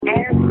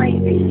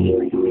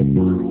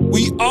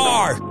We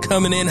are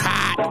Coming In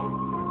Hot,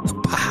 the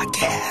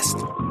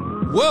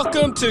podcast.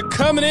 Welcome to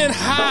Coming In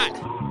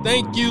Hot.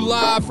 Thank you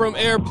live from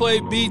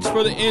Airplay Beach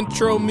for the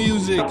intro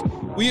music.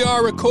 We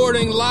are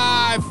recording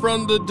live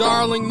from the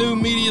Darling New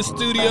Media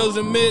Studios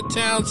in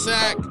Midtown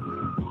Sac.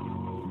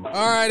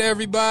 All right,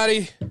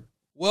 everybody.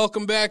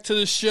 Welcome back to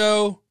the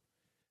show.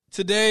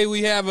 Today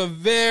we have a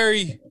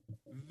very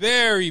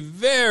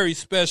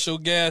special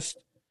guest.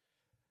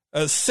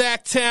 A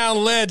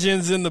Sacktown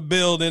Legends in the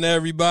building,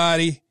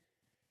 everybody.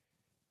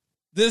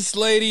 This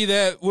lady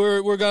that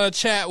we're going to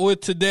chat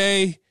with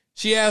today,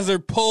 she has her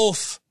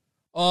pulse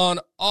on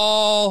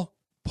all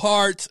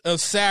parts of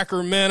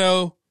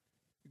Sacramento,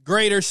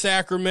 greater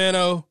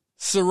Sacramento,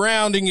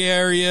 surrounding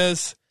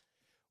areas.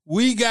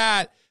 We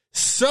got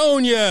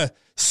Sonia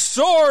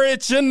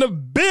Sorich in the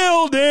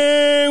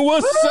building.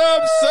 What's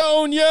up,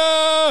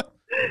 Sonia?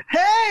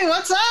 Hey,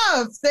 what's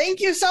up?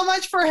 Thank you so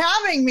much for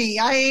having me.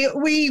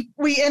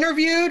 We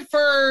interviewed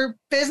for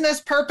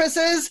business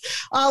purposes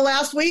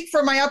last week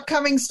for my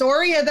upcoming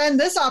story, and then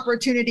this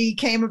opportunity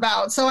came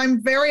about. So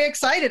I'm very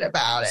excited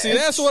about it. See,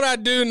 that's what I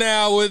do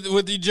now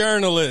with the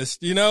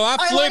journalist. You know, I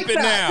flip it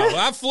now.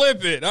 I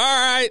flip it. All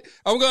right,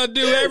 I'm going to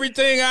do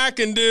everything I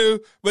can do,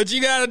 but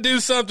you got to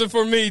do something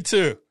for me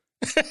too.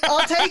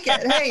 I'll take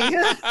it. Hey.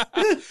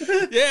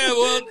 Yeah,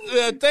 well,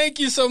 thank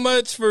you so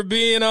much for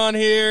being on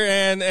here.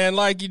 And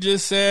like you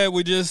just said,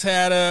 we just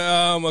had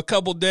a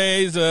couple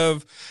days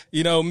of,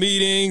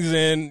 meetings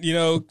and,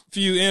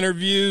 few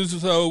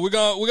interviews. So we're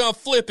going to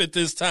flip it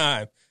this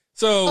time.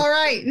 So, all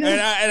right.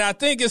 And I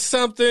think it's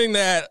something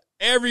that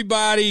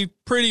everybody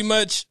pretty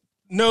much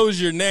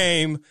knows your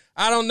name.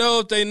 I don't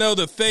know if they know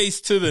the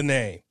face to the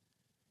name.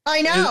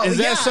 I know. Is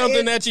that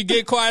something that you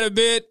get quite a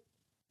bit?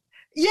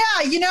 Yeah,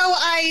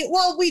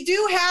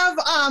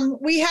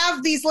 we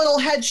have these little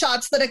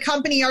headshots that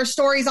accompany our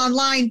stories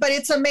online, but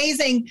it's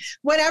amazing.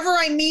 Whenever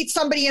I meet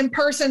somebody in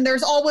person,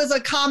 there's always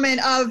a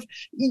comment of,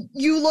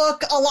 you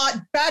look a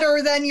lot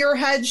better than your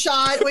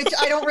headshot, which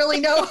I don't really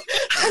know.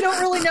 I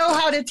don't really know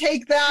how to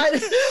take that.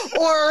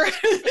 Or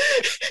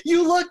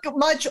you look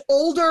much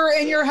older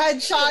in your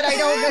headshot.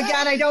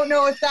 I don't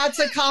know if that's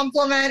a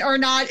compliment or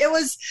not. It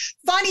was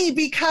funny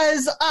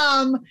because,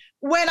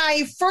 when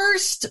I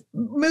first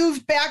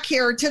moved back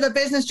here to the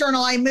Business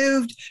Journal, I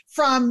moved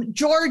from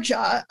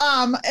Georgia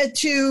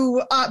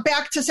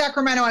back to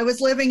Sacramento. I was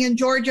living in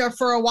Georgia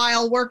for a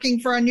while, working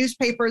for a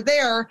newspaper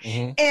there.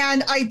 Mm-hmm.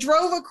 And I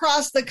drove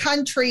across the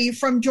country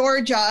from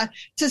Georgia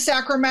to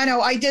Sacramento.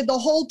 I did the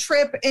whole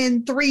trip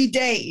in 3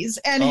 days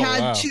and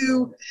I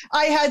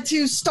had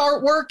to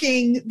start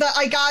working.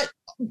 I got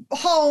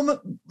home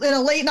in a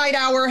late night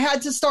hour,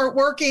 had to start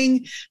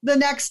working the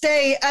next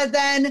day. And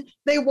then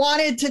they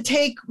wanted to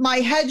take my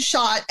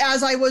headshot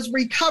as I was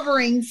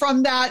recovering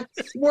from that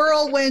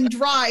whirlwind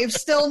drive,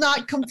 still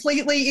not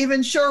completely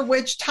even sure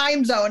which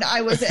time zone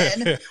I was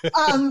in.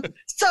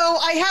 So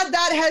I had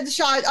that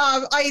headshot.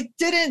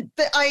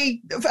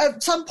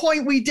 At some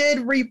point we did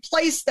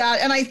replace that,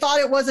 and I thought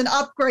it was an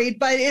upgrade,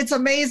 but it's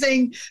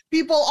amazing.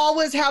 People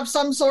always have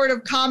some sort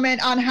of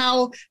comment on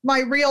how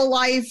my real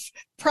life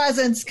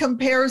presence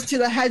compares to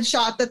the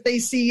headshot that they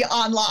see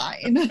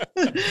online.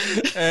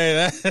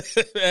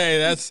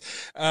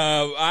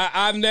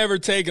 I've never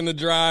taken the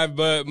drive,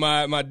 but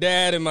my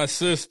dad and my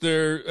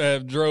sister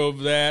have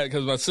drove that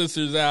because my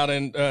sister's out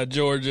in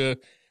Georgia,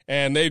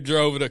 and they've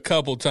drove it a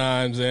couple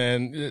times,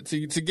 and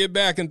to get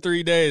back in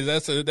 3 days,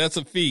 that's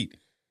a feat.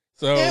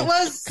 So it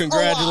was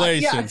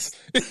congratulations.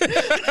 Yes.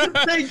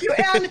 Thank you.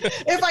 And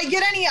if I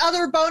get any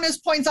other bonus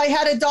points, I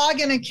had a dog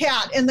and a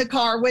cat in the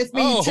car with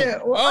me too.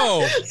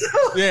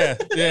 Yeah.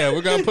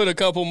 We're going to put a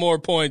couple more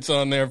points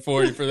on there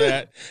for you for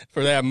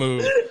that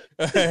move.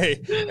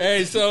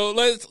 Hey, so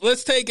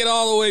let's take it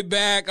all the way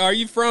back. Are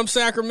you from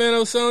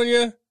Sacramento,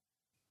 Sonia?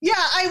 Yeah,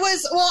 I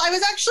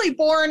was actually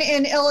born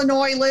in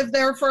Illinois, lived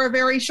there for a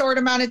very short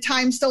amount of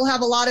time, still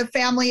have a lot of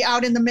family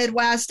out in the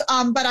Midwest.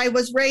 But I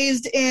was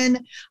raised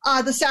in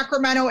the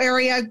Sacramento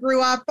area,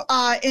 grew up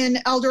in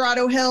El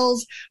Dorado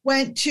Hills,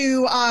 went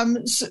to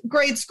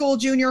grade school,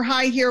 junior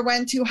high here,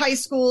 went to high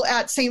school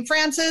at St.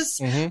 Francis.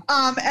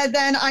 Mm-hmm. And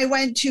then I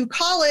went to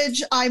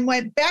college. I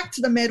went back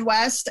to the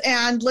Midwest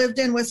and lived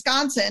in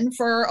Wisconsin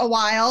for a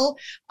while,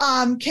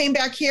 came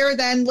back here,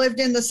 then lived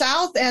in the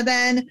South, and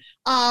then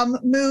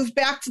moved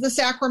back to the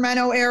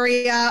Sacramento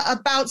area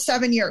about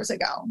 7 years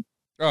ago.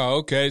 Oh,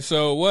 okay.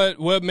 So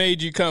what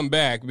made you come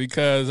back?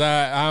 Because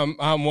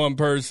I'm one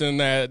person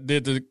that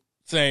did the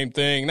same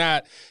thing.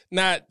 Not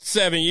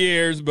 7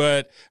 years,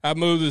 but I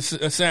moved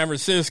to San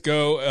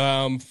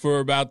Francisco for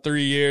about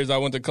 3 years. I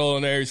went to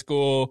culinary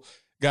school,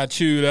 got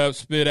chewed up,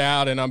 spit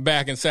out, and I'm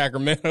back in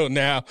Sacramento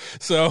now.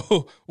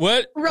 So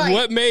what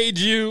made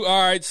you?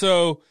 All right.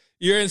 So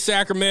you're in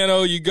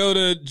Sacramento. You go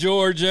to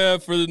Georgia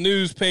for the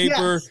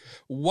newspaper. Yes.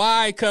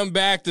 Why come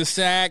back to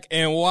Sac,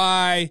 and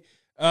why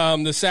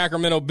the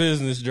Sacramento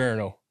Business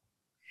Journal?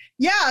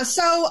 Yeah,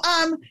 so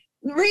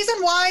The reason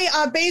why,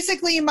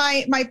 basically,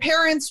 my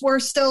parents were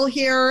still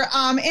here,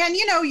 and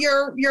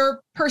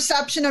your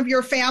perception of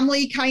your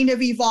family kind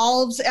of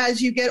evolves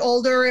as you get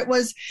older. It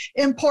was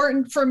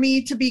important for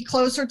me to be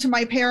closer to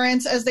my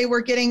parents as they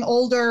were getting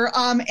older,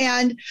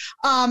 and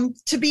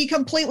to be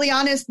completely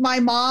honest, my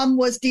mom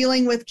was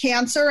dealing with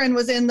cancer and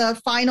was in the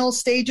final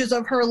stages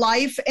of her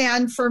life,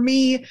 and for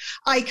me,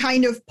 I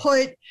kind of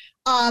put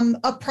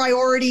a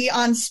priority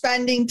on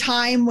spending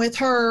time with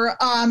her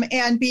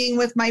and being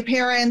with my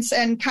parents,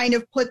 and kind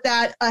of put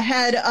that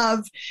ahead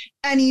of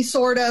any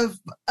sort of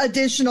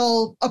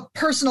additional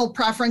personal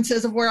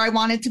preferences of where I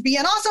wanted to be.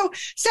 And also,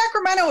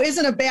 Sacramento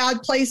isn't a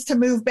bad place to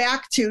move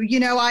back to.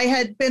 I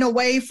had been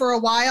away for a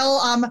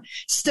while,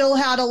 still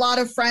had a lot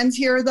of friends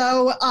here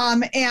though.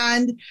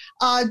 And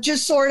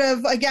just sort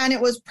of, again,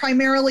 it was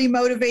primarily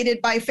motivated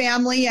by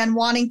family and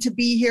wanting to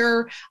be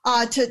here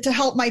to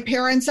help my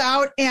parents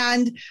out.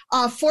 And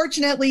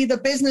fortunately, the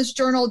Business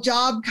Journal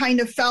job kind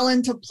of fell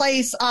into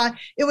place.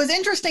 It was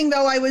interesting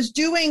though, I was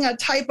doing a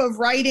type of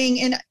writing,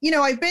 and,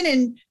 I've been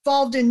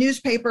involved in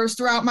newspapers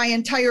throughout my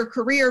entire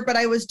career, but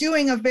I was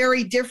doing a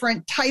very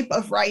different type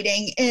of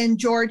writing in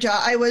Georgia.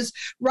 I was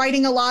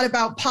writing a lot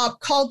about pop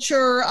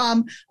culture,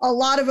 a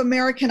lot of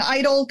American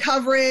Idol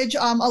coverage,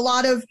 a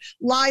lot of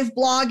live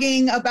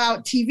blogging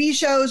about TV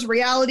shows,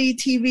 reality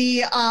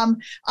TV.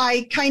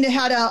 I kind of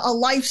had a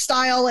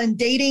lifestyle and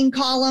dating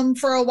column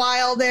for a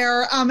while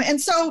there. And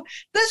so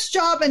this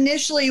job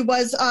initially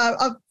was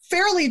a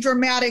fairly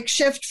dramatic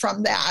shift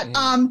from that.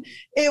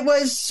 It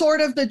was sort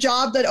of the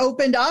job that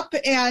opened up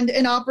and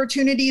an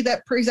opportunity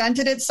that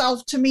presented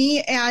itself to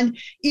me. And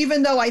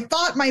even though I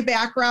thought my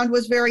background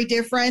was very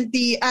different,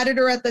 the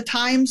editor at the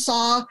time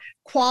saw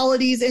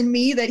qualities in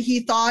me that he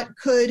thought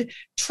could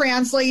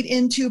translate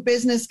into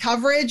business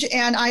coverage.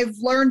 And I've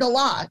learned a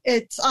lot.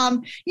 It's,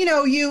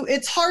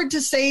 it's hard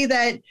to say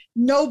that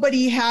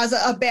nobody has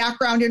a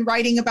background in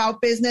writing about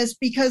business,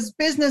 because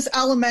business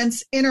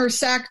elements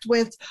intersect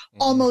with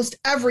almost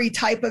every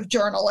type of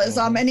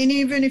journalism. And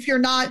even if you're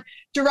not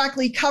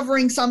directly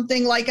covering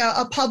something like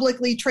a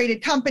publicly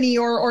traded company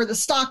or the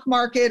stock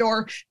market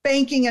or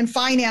banking and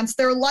finance,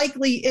 there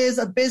likely is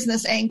a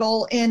business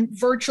angle in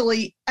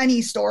virtually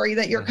any story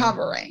that you're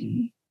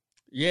covering.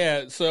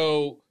 Yeah.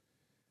 So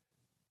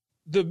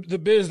the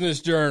Business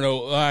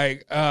Journal,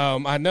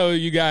 I know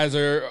you guys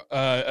are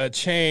a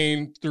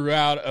chain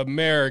throughout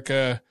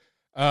America.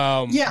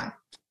 Yeah.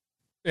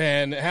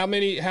 And how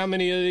many of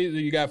these?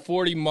 You got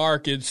 40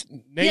 markets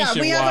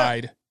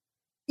nationwide.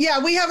 Yeah,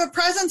 we have a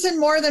presence in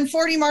more than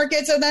 40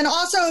 markets. And then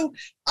also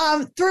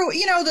through,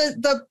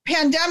 the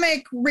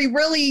pandemic, we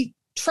really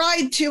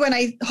tried to, and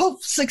I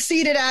hope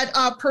succeeded at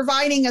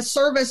providing a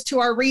service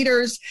to our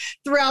readers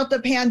throughout the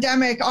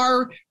pandemic.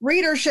 Our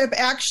readership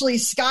actually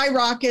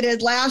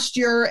skyrocketed last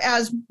year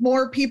as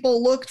more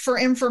people looked for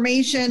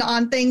information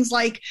on things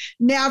like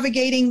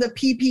navigating the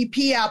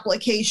PPP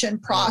application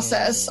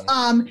process.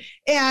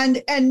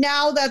 And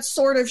now that's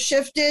sort of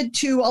shifted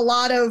to a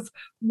lot of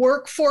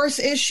workforce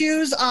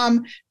issues.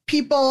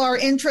 People are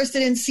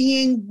interested in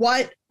seeing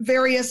what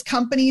various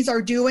companies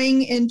are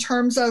doing in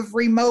terms of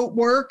remote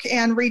work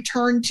and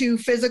return to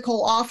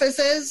physical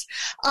offices.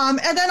 And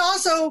then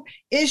also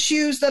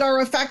issues that are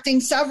affecting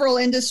several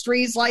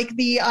industries, like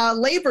the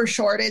labor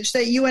shortage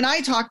that you and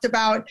I talked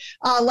about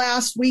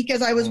last week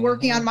as I was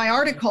working on my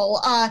article.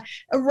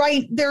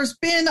 There's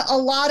been a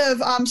lot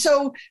of,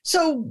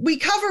 so we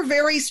cover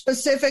very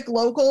specific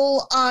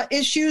local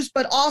issues,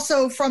 but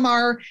also from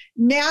our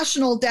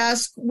national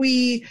desk,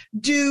 we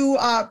do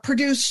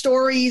produce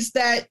stories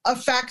that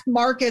affect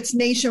markets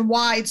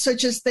nationwide,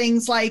 such as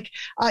things like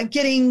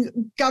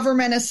getting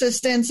government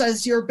assistance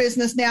as your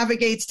business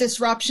navigates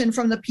disruption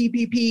from the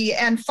PPP,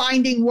 and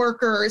finding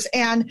workers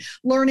and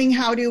learning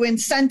how to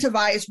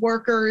incentivize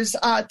workers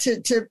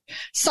to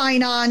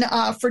sign on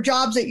for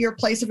jobs at your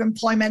place of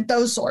employment,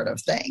 those sort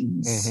of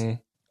things.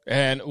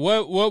 And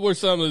what were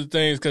some of the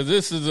things, because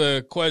this is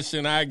a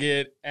question I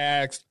get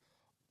asked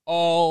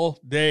all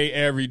day,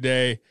 every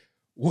day.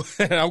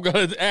 I'm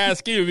going to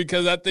ask you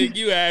because I think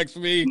you asked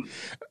me,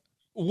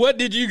 what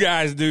did you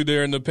guys do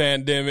during the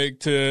pandemic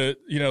to,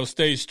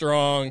 stay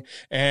strong?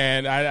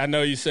 And I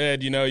know you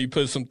said, you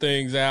put some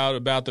things out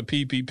about the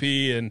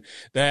PPP and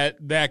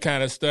that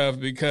kind of stuff,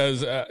 because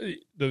the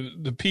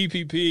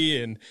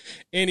PPP and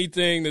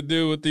anything to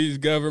do with these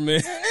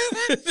government,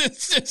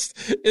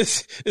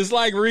 it's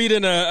like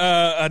reading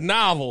a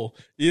novel,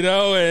 and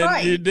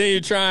then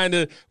you're trying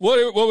to,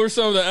 what were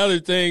some of the other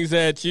things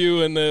that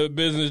you and the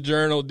Business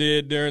Journal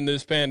did during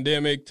this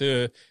pandemic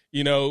to,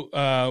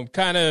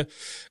 kind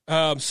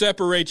of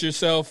separate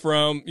yourself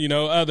from,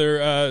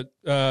 other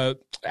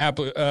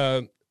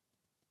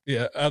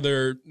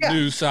other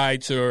news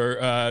sites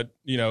or,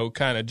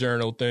 kind of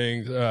journal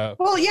things.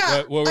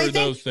 What were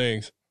those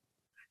things?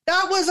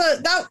 That was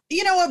a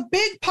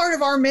big part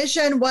of our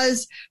mission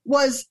was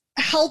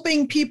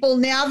helping people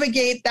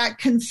navigate that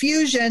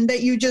confusion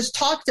that you just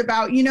talked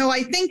about.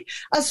 I think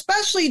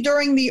especially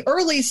during the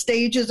early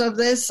stages of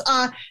this,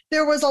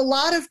 there was a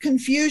lot of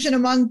confusion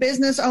among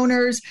business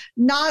owners,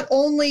 not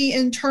only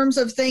in terms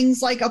of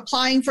things like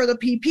applying for the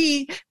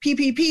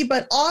PPP,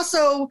 but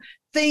also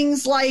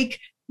things like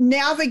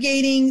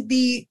navigating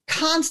the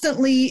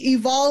constantly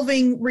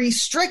evolving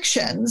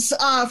restrictions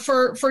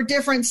for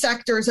different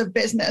sectors of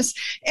business.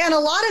 And a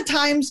lot of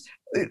times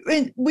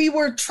we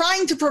were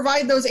trying to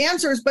provide those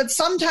answers, but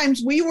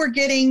sometimes we were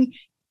getting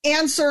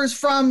answers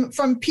from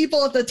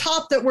people at the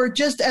top that were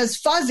just as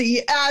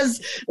fuzzy as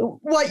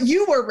what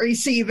you were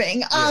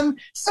receiving. Yeah.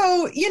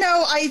 So,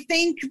 I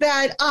think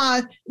that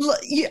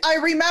I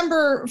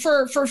remember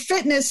for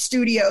fitness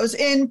studios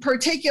in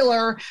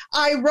particular,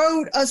 I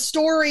wrote a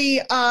story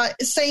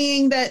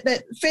saying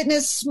that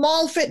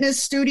small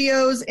fitness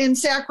studios in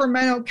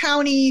Sacramento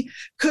County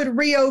could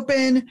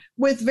reopen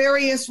with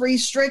various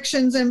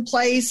restrictions in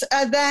place.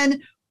 And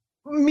then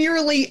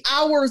merely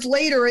hours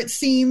later, it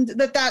seemed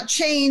that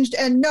changed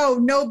and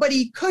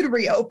nobody could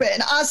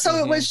reopen. So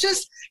It was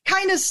just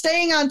kind of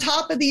staying on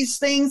top of these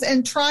things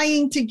and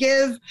trying to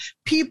give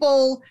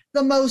people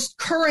the most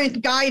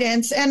current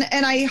guidance. And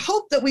I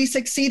hope that we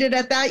succeeded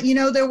at that.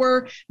 There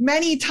were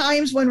many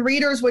times when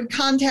readers would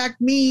contact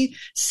me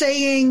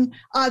saying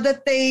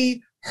that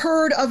they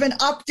heard of an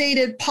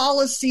updated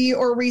policy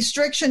or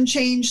restriction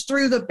change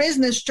through the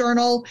Business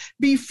Journal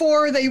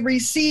before they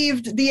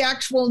received the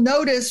actual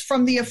notice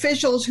from the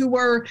officials who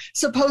were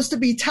supposed to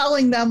be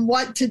telling them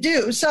what to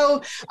do.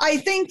 So I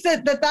think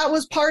that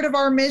was part of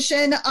our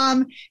mission.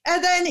 And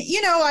then,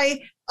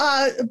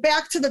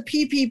 back to the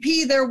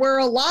PPP, there were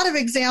a lot of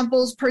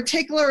examples,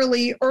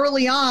 particularly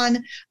early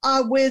on,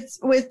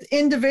 with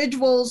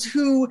individuals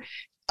who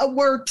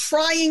were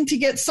trying to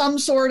get some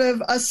sort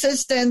of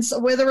assistance,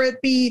 whether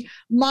it be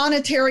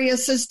monetary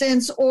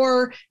assistance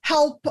or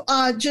help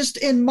just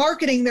in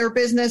marketing their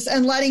business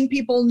and letting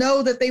people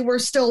know that they were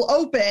still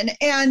open.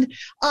 And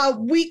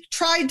we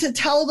tried to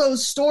tell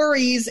those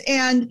stories,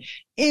 and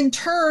in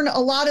turn, a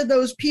lot of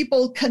those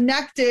people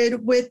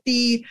connected with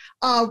the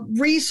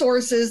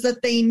resources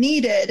that they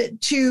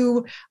needed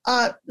to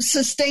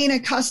sustain a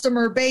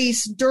customer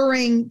base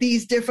during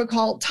these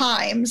difficult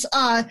times.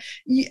 I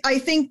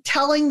think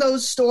telling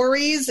those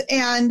stories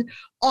and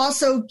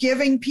also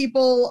giving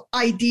people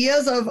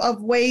ideas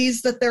of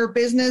ways that their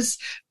business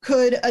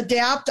could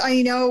adapt.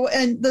 I know,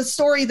 and the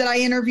story that I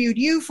interviewed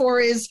you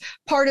for is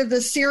part of the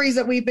series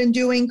that we've been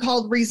doing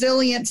called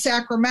Resilient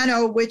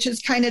Sacramento, which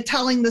is kind of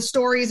telling the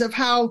stories of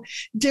how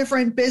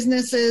different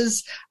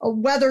businesses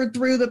weathered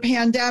through the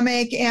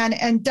pandemic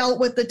and dealt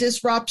with the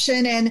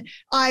disruption. And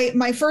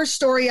my first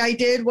story I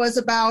did was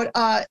about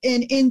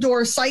an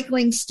indoor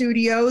cycling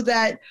studio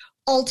that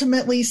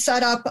ultimately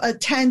set up a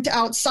tent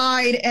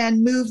outside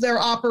and move their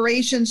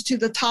operations to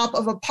the top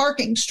of a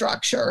parking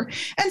structure.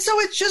 And so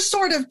it's just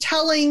sort of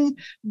telling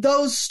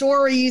those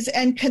stories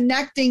and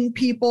connecting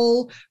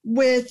people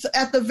with,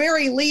 at the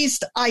very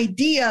least,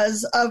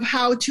 ideas of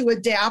how to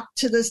adapt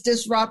to this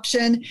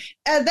disruption.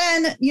 And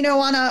then,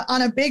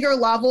 on a bigger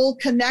level,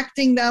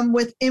 connecting them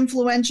with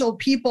influential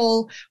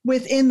people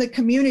within the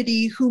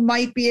community who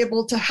might be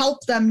able to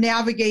help them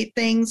navigate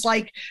things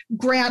like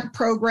grant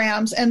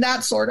programs and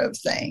that sort of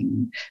thing.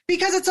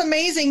 Because it's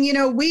amazing,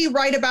 we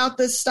write about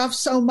this stuff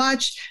so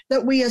much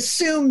that we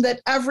assume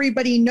that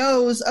everybody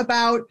knows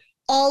about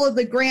all of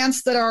the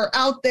grants that are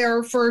out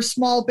there for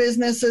small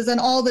businesses and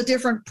all the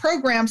different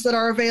programs that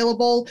are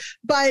available.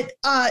 But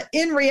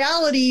in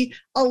reality,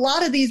 a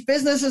lot of these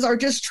businesses are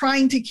just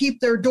trying to keep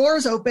their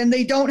doors open.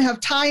 They don't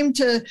have time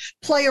to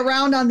play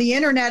around on the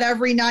internet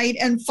every night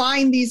and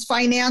find these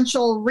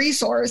financial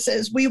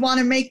resources. We want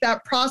to make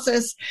that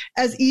process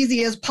as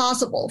easy as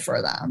possible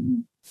for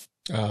them.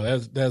 Oh,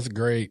 that's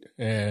great,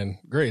 and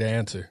great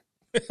answer.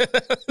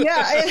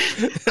 Yeah,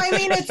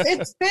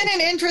 it's been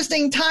an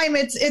interesting time.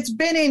 It's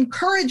been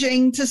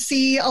encouraging to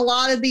see a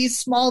lot of these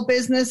small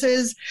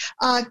businesses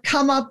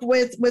come up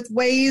with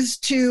ways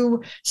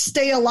to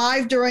stay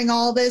alive during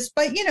all this.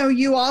 But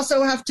you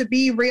also have to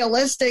be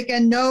realistic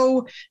and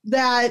know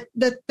that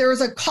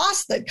there's a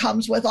cost that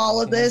comes with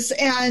all of this.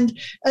 And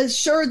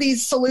sure,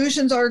 these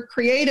solutions are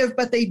creative,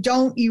 but they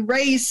don't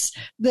erase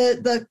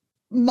the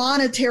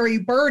monetary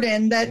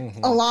burden that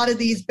a lot of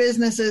these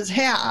businesses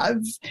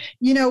have.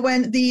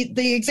 When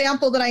the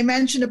example that I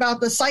mentioned about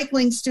the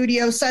cycling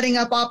studio setting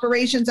up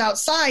operations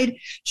outside,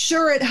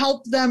 sure, it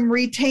helped them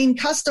retain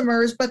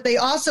customers, but they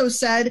also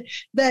said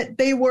that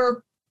they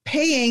were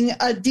paying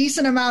a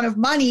decent amount of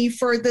money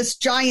for this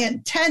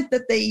giant tent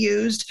that they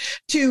used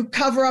to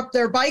cover up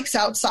their bikes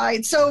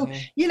outside. So,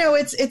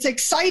 it's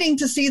exciting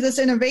to see this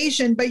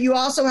innovation, but you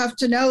also have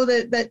to know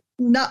that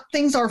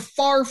things are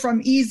far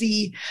from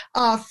easy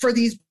for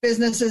these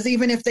businesses,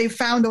 even if they've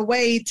found a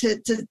way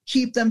to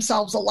keep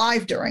themselves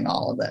alive during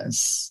all of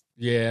this.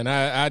 Yeah, and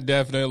I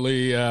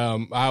definitely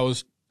I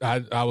was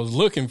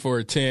looking for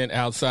a tent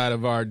outside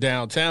of our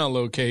downtown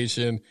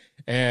location,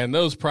 and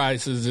those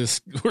prices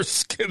just were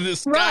just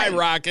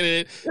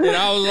skyrocketed. And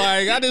I was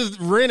like, I just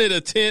rented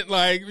a tent,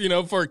 like,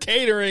 for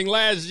catering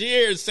last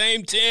year,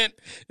 same tent,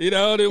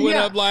 it went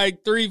up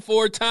like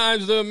 3-4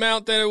 times the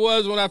amount that it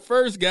was when I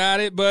first got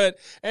it. But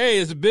hey,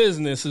 it's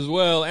business as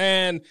well.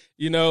 And,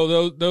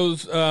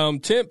 those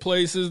tent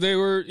places, they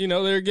were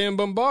getting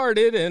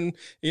bombarded, and,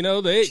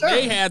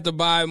 they had to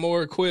buy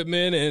more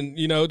equipment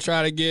and,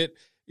 try to get,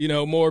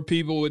 more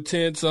people with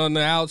tents on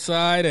the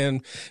outside,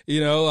 and,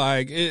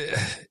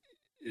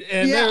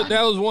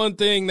 that was one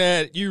thing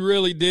that you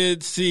really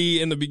did see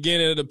in the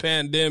beginning of the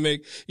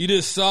pandemic. You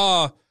just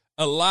saw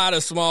a lot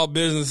of small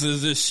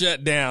businesses just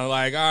shut down.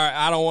 Like, all right,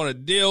 I don't want to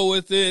deal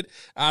with it.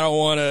 I don't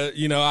want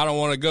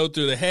to go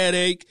through the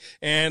headache.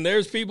 And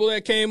there's people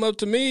that came up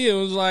to me and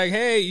was like,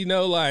 hey,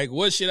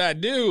 what should I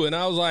do? And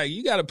I was like,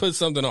 you got to put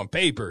something on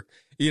paper.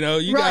 You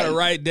got to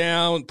write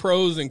down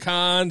pros and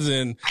cons,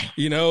 and,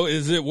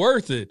 is it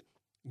worth it?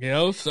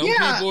 Some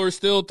people are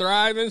still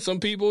thriving.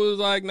 Some people is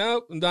like,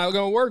 nope, it's not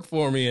going to work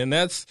for me. And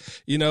that's,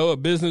 a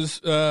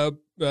business,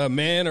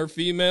 man or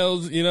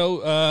female's,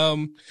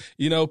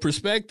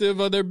 perspective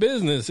of their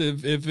business.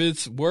 If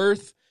it's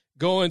worth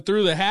going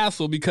through the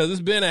hassle, because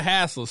it's been a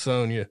hassle,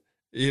 Sonia.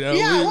 We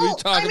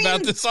talk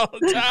about this all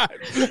the time.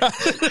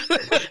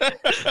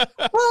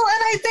 Well,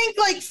 and I think,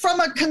 like,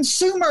 from a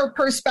consumer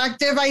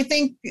perspective, I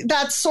think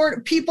that's sort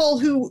of people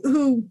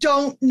who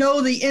don't know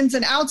the ins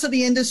and outs of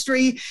the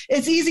industry.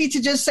 It's easy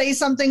to just say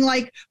something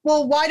like,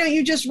 well, why don't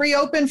you just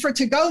reopen for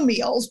to-go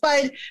meals?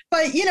 But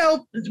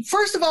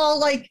first of all,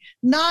 like,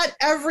 not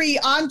every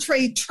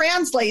entree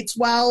translates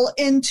well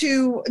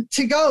into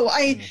to-go.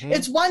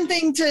 It's one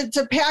thing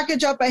to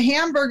package up a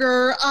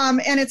hamburger,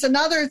 and it's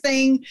another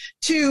thing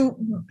to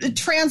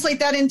translate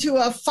that into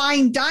a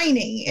fine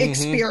dining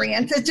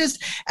experience.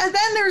 And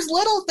then there's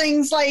little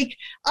things like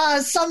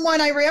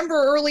someone I remember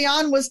early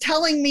on was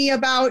telling me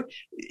about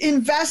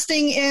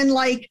investing in,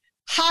 like,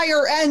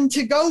 higher end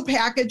to-go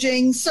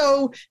packaging,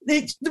 so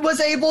it was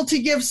able to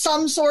give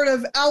some sort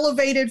of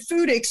elevated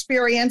food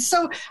experience.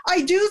 So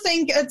I do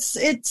think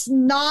it's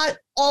not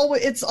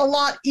always, it's a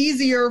lot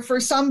easier for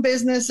some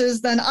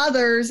businesses than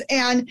others,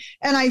 and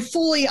I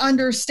fully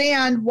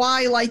understand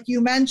why, like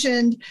you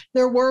mentioned,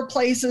 there were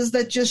places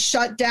that just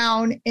shut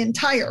down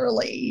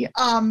entirely.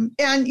 And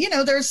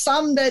there's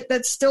some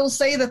that still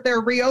say that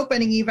they're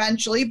reopening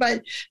eventually,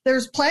 but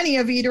there's plenty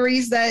of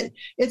eateries that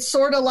it's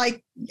sort of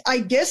like, I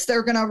guess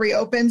they're going to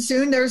reopen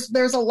soon. There's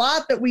a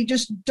lot that we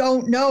just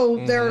don't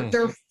know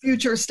their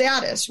future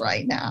status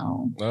right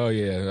now. Oh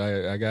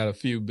yeah, I got a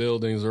few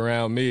buildings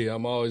around me.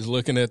 I'm always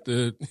looking at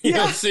the,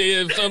 see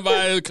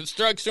if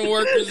construction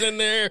workers in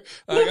there.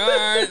 Like, all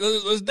right,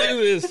 let's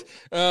do this.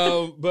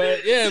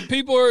 But yeah,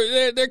 people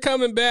they're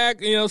coming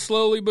back,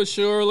 slowly but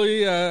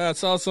surely. I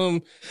saw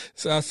some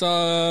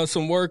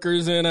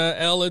workers in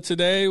Ella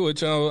today,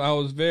 which I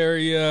was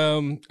very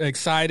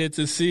excited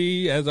to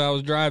see as I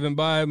was driving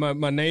by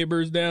my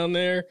neighbors down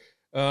there.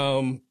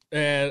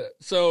 And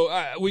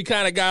so we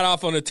kind of got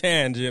off on a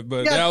tangent,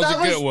 but that was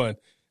a good one.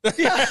 We're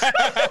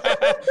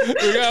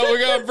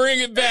gonna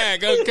bring it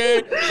back,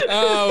 okay?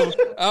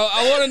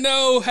 I want to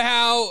know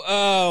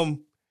how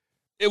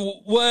it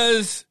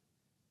was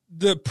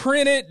the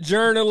printed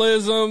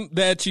journalism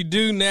that you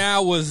do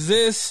now. Was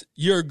this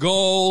your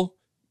goal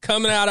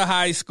coming out of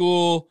high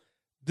school?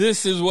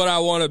 This is what I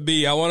want to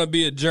be. I want to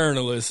be a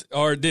journalist.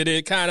 Or did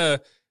it kind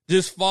of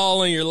just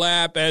fall in your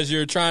lap as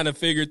you're trying to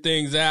figure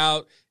things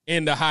out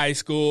into high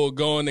school,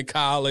 going to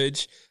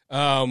college?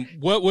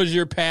 What was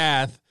your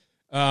path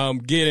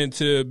getting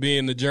to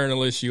being the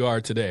journalist you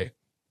are today?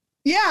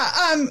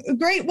 Yeah,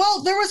 great.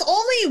 Well, there was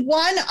only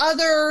one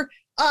other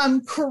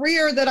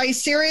career that I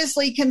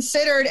seriously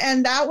considered,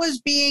 and that was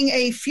being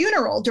a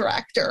funeral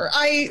director.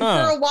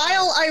 For a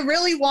while, I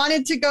really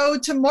wanted to go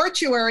to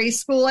mortuary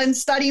school and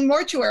study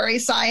mortuary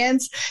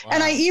science. Wow.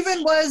 And I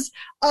even was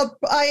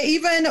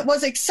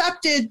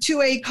accepted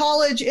to a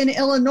college in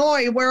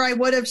Illinois where I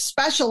would have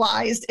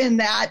specialized in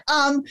that.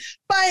 But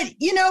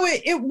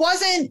it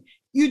wasn't.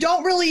 You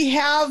don't really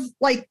have,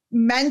 like,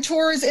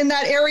 mentors in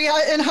that area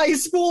in high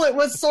school. It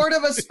was sort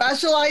of a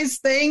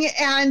specialized thing.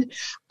 And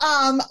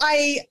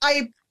I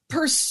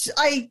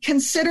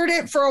considered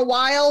it for a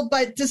while,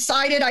 but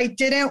decided I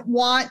didn't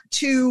want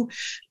to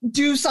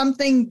do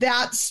something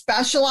that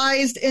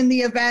specialized in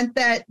the event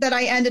that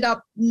I ended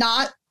up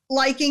not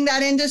liking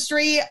that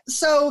industry.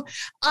 So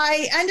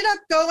I ended up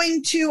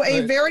going to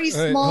a very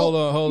small...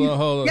 Hold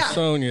on. Yeah.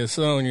 Sonia.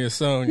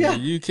 Yeah.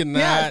 You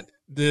cannot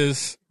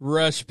just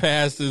rush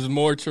past this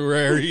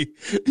mortuary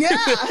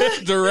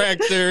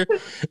director.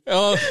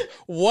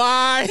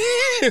 Why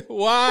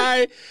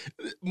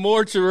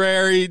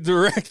mortuary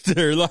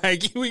director?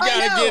 Like, we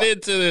gotta get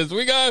into this.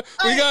 We gotta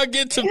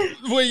get to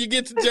where you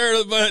get to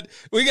journal, but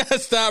we gotta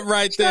stop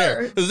right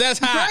there, because that's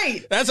hot.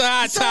 Right. That's a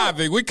hot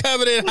topic. We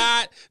covered it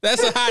hot.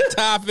 That's a hot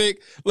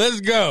topic.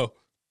 Let's go.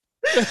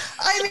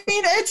 I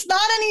mean, it's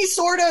not any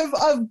sort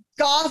of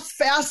goth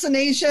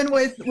fascination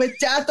with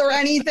death or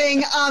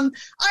anything. I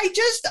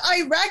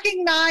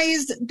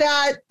recognize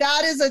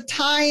that is a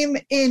time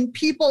in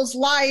people's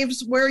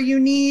lives where you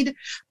need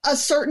a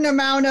certain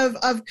amount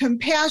of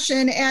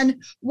compassion.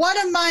 And one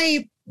of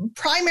my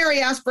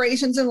primary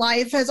aspirations in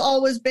life has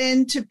always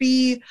been to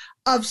be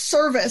of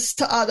service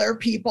to other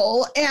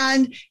people.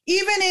 And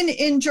even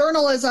in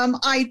journalism,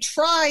 I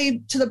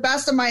try to the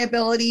best of my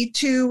ability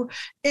to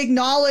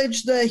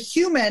acknowledge the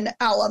human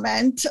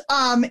element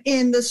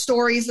in the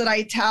stories that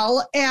I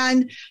tell.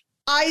 And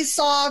I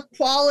saw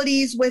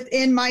qualities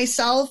within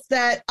myself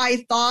that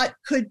I thought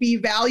could be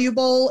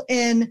valuable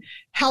in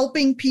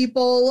helping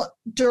people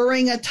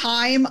during a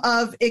time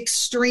of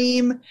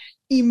extreme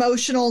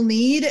emotional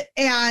need.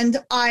 And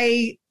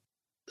I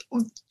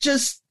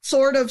just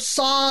sort of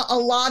saw a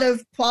lot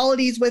of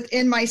qualities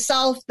within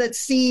myself that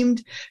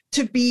seemed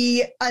to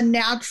be a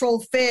natural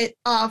fit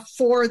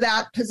for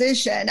that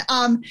position.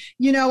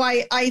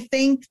 I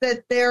think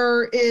that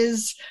there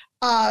is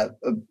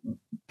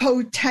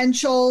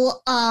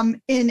potential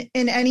in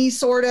any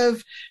sort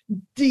of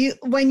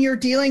when you're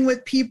dealing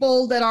with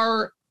people that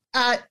are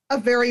at a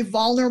very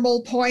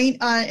vulnerable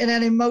point in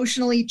an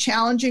emotionally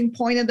challenging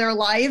point of their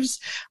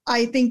lives.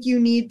 I think you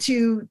need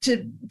to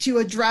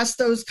address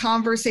those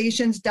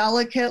conversations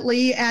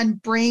delicately and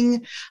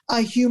bring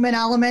a human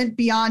element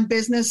beyond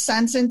business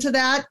sense into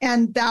that.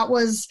 And that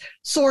was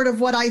sort of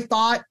what I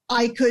thought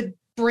I could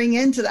bring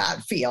into that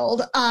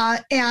field.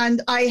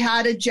 And I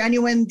had a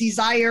genuine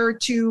desire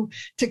to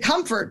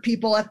comfort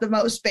people at the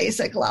most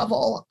basic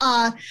level.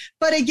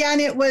 But again,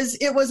 it was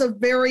a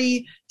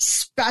very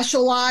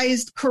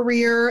specialized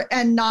career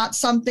and not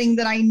something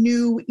that I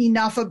knew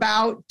enough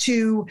about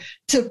to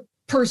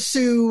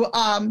pursue,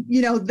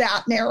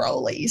 that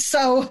narrowly.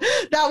 So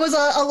that was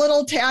a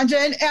little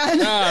tangent. And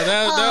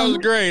that was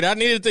great. I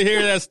needed to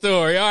hear that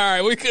story. All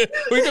right, we could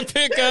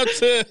pick up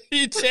to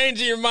you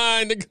changing your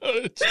mind to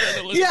go to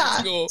journalism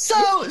school. So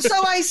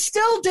I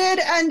still did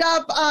end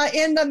up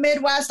in the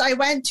Midwest. I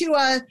went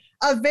to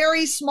a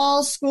very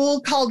small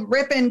school called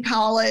Ripon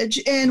College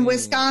in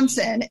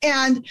Wisconsin.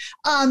 And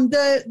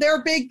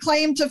their big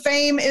claim to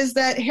fame is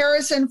that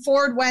Harrison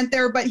Ford went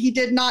there, but he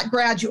did not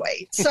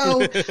graduate.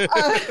 So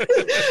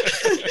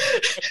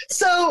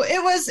so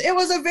it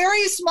was a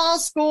very small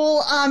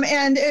school,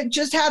 and it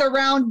just had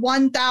around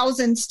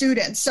 1,000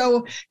 students.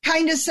 So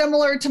kind of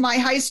similar to my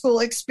high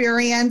school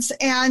experience.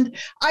 And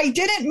I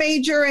didn't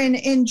major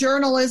in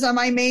journalism.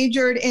 I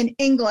majored in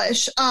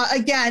English.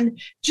 Again,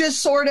 just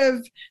sort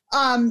of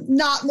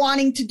not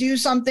wanting to do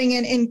something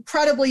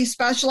incredibly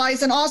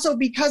specialized. And also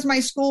because my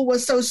school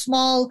was so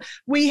small,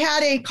 we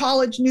had a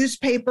college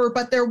newspaper,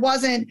 but there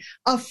wasn't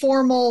a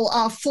formal,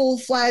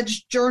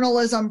 full-fledged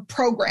journalism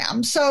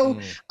program. So,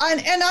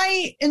 and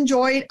I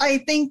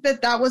think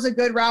that was a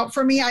good route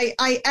for me.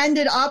 I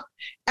ended up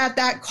at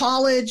that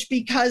college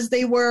because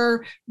they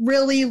were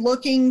really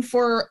looking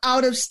for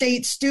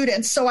out-of-state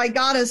students. So I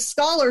got a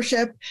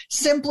scholarship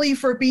simply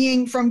for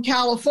being from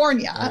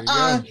California.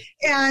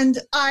 And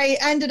I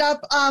ended up,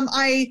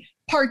 I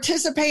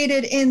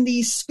participated in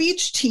the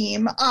speech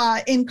team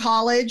in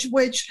college,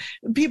 which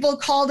people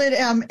called it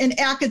an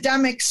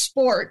academic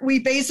sport. We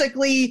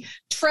basically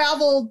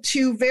traveled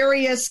to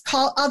various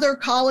other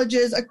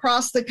colleges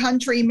across the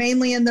country,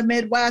 mainly in the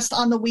Midwest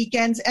on the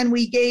weekends, and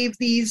we gave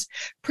these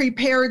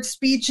prepared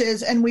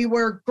speeches, and we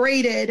were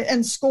graded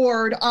and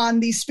scored on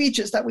these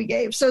speeches that we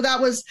gave. So that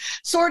was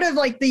sort of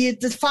like the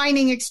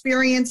defining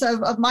experience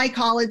of my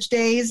college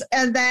days.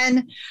 And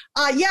then,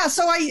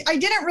 so I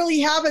didn't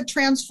really have a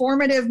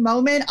transformative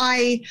moment.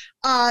 I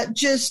had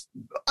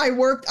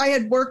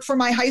worked for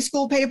my high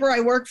school paper.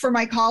 I worked for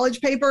my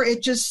college paper.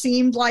 It just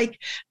seemed like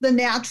the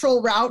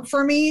natural route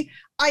for me.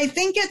 I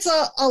think it's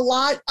a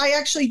lot. I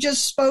actually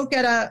just spoke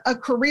at a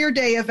career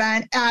day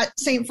event at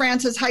St.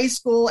 Francis High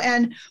School.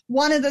 And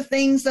one of the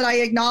things that I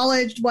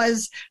acknowledged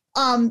was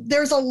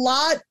there's a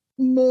lot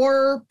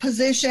more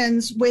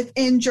positions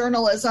within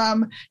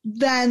journalism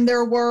than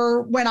there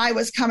were when I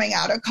was coming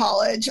out of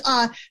college.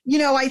 I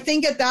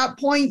think at that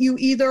point you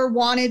either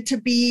wanted to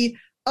be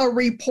a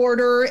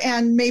reporter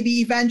and maybe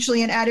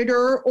eventually an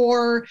editor,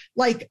 or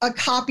like a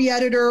copy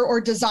editor or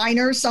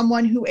designer,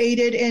 someone who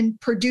aided in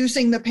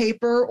producing the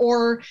paper,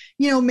 or,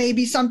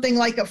 maybe something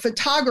like a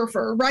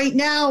photographer. Right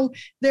now,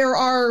 there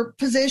are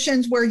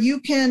positions where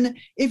you can,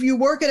 if you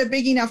work at a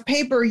big enough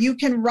paper, you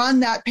can run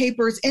that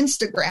paper's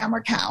Instagram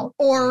account,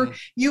 or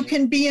you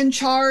can be in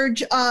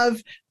charge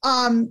of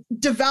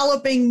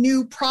developing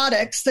new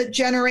products that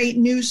generate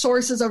new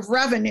sources of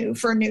revenue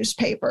for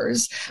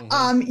newspapers.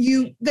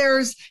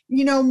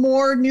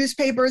 More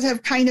newspapers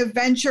have kind of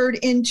ventured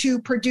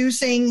into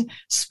producing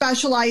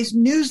specialized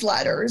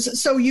newsletters.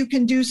 So you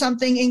can do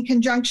something in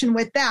conjunction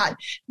with that.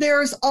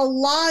 There's a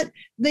lot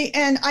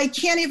and I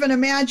can't even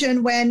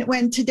imagine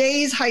when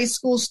today's high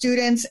school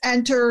students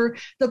enter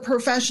the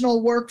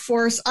professional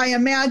workforce, I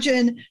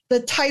imagine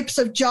the types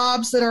of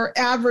jobs that are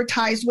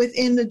advertised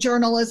within the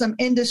journalism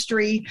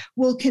industry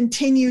will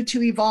continue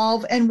to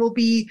evolve and will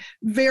be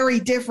very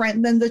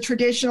different than the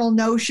traditional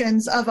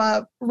notions of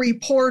a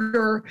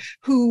reporter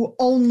who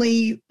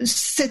only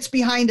sits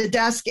behind a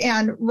desk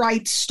and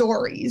writes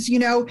stories. You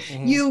know,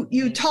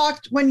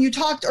 when you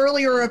talked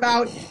earlier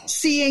about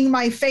seeing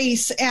my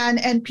face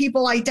and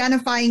people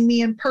identifying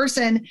me in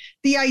person,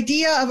 the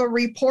idea of a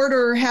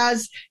reporter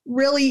has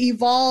really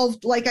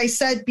evolved, like I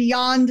said,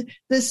 beyond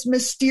this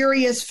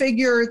mysterious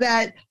figure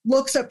that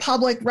looks at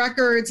public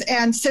records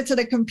and sits at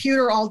a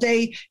computer all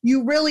day.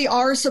 You really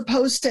are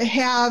supposed to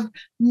have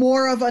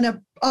more of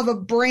a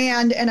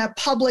brand and a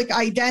public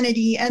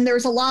identity. And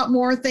there's a lot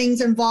more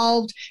things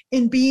involved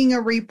in being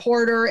a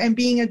reporter and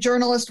being a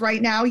journalist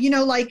right now, you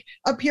know, like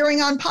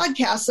appearing on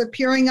podcasts,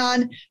 appearing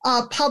on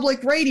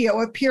public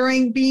radio,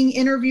 being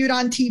interviewed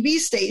on TV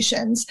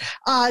stations.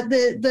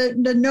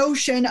 The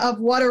notion of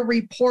what a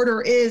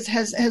reporter is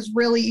has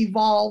really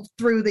evolved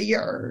through the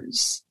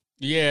years.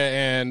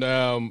 Yeah,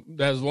 and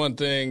that's one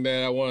thing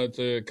that I wanted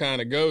to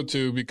kind of go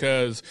to,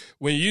 because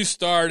when you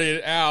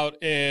started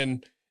out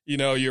in, you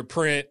know, your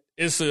print,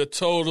 it's a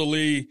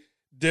totally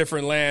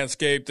different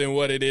landscape than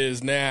what it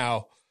is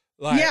now.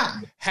 Like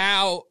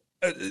how,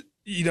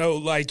 you know,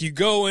 like you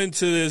go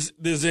into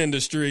this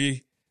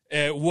industry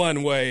at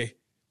one way,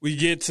 we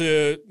get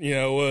to, you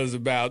know, it was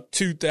about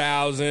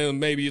 2000,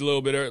 maybe a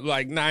little bit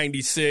like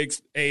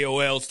 96,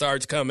 AOL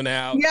starts coming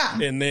out. Yeah.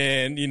 And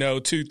then, you know,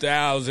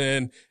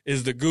 2000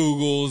 is the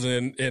Googles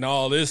and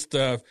all this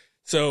stuff.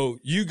 So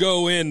you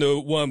go into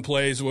one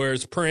place where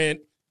it's print,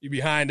 you're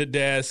behind a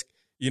desk,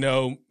 you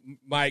know,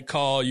 might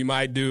call, you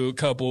might do a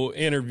couple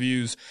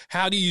interviews.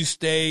 How do you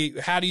stay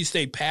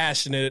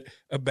passionate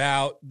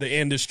about the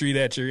industry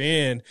that you're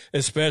in,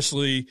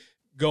 especially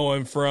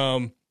going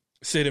from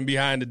sitting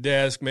behind a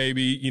desk,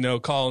 maybe, you know,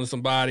 calling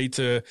somebody,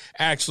 to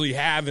actually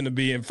having to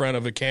be in front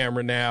of a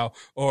camera now,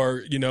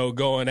 or, you know,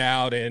 going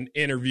out and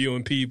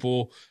interviewing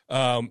people?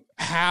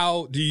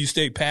 How do you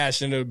stay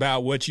passionate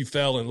about what you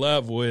fell in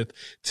love with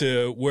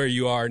to where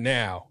you are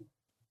now?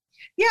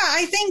 Yeah,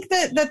 I think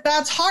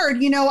that's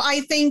hard. You know,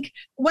 I think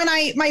when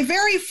my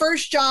very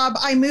first job,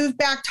 I moved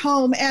back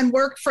home and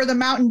worked for the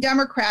Mountain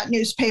Democrat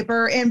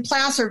newspaper in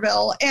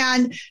Placerville.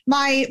 And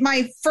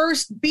my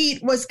first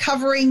beat was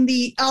covering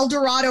the El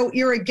Dorado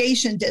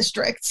irrigation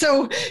district.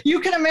 So you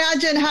can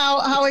imagine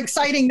how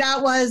exciting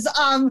that was.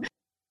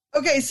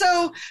 Okay,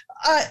 so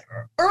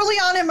early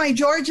on in my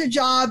Georgia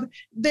job,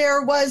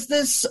 there was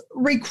this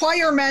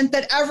requirement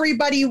that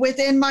everybody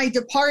within my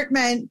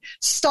department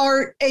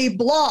start a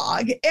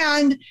blog.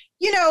 And,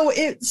 you know,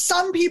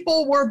 some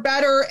people were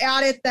better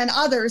at it than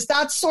others.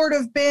 That's sort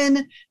of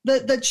been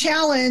the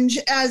challenge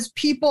as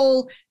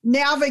people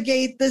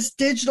navigate this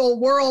digital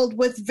world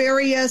with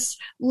various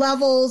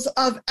levels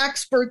of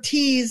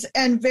expertise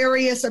and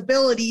various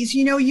abilities.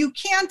 You know, you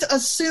can't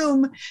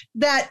assume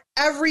that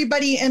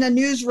everybody in a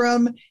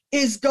newsroom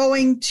is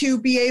going to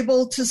be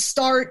able to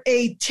start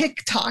a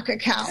TikTok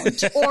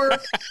account, or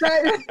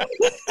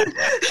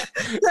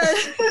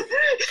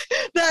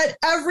that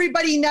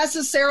everybody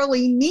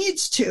necessarily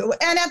needs to.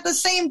 And at the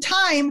same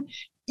time,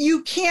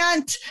 you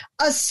can't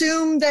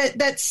assume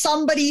that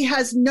somebody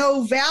has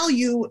no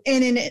value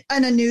in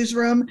a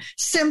newsroom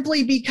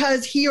simply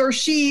because he or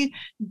she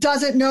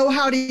doesn't know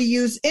how to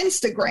use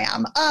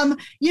Instagram.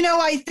 You know,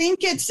 I think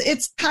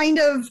it's kind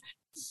of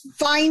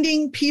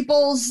finding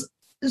people's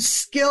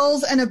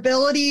skills and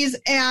abilities,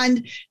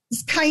 and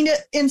kind of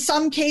in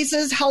some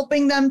cases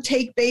helping them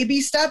take baby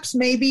steps,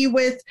 maybe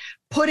with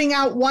putting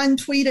out one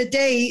tweet a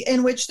day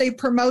in which they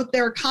promote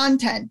their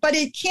content. But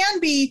it can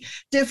be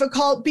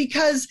difficult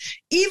because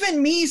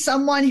even me,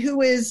 someone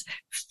who is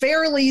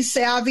fairly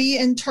savvy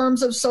in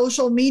terms of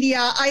social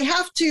media,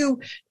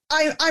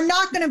 I'm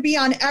not going to be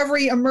on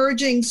every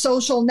emerging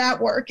social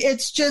network.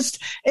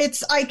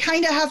 I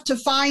kind of have to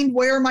find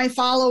where my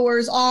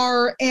followers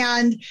are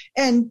and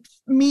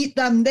meet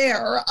them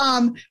there.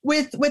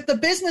 With the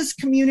business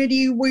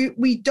community,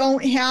 we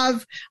don't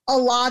have a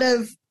lot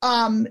of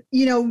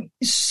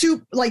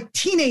like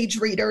teenage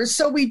readers.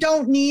 So we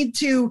don't need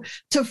to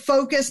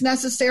focus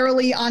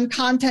necessarily on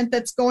content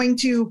that's going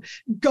to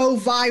go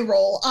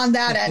viral on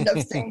that end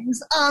of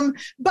things.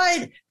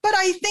 But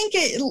I think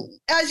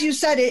as you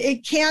said,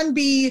 it can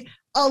be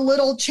a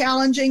little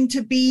challenging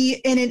to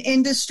be in an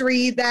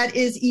industry that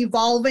is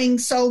evolving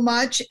so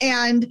much,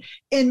 and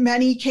in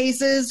many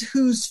cases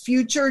whose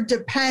future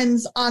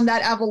depends on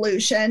that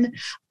evolution.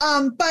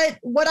 But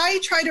what I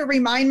try to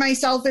remind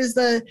myself is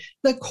the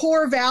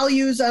core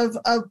values of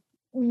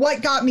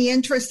what got me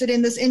interested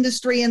in this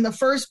industry in the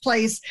first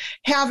place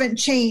haven't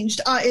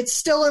changed. It's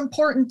still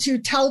important to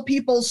tell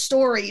people's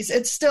stories.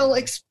 It's still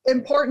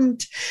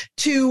important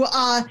to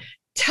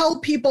tell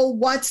people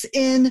what's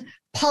in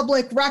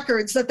public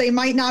records that they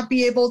might not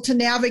be able to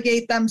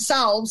navigate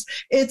themselves.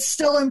 It's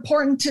still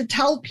important to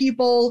tell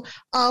people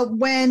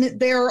when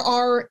there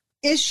are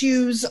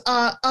issues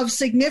of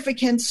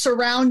significance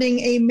surrounding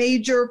a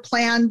major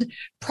planned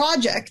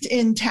project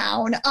in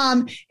town.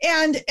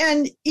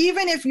 And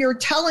even if you're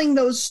telling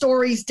those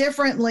stories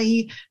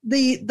differently,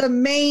 the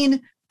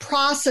main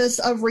process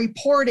of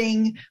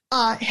reporting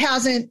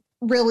hasn't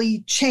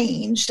really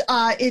changed.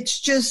 It's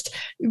just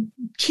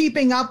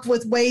keeping up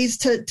with ways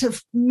to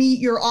meet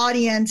your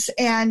audience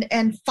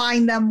and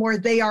find them where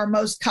they are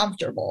most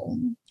comfortable.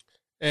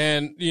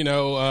 And,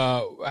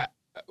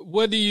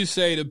 what do you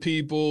say to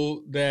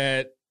people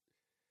that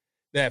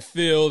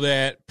feel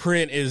that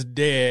print is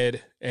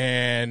dead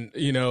and,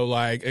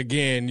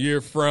 again,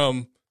 you're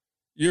from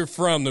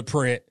the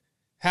print.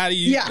 How do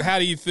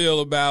you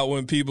feel about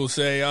when people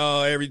say,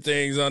 oh,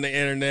 everything's on the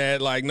internet,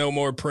 like no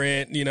more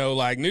print,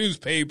 like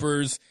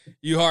newspapers,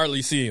 you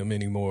hardly see them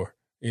anymore.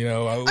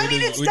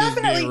 It's we definitely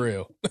just being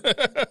real.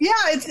 Yeah,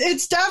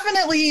 it's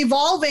definitely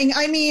evolving.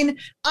 I mean,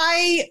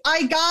 I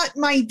got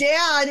my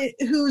dad,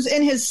 who's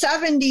in his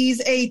 70s,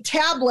 a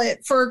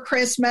tablet for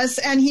Christmas,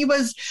 and he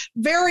was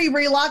very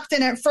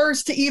reluctant at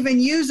first to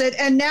even use it.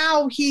 And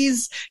now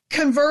he's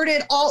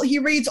converted he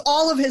reads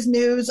all of his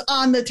news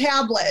on the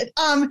tablet.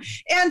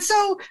 And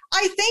so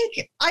I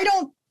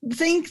don't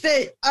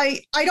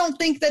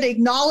think that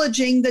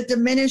acknowledging the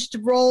diminished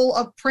role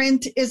of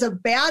print is a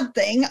bad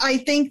thing. I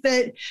think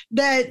that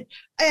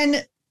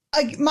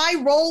my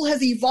role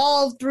has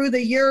evolved through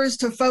the years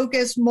to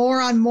focus more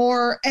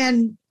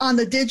and on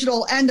the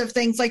digital end of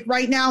things. Like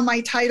right now, my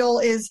title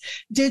is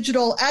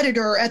digital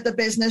editor at the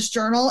Business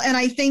Journal. And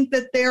I think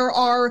that there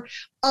are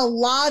a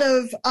lot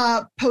of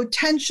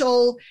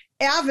potential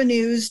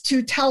avenues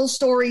to tell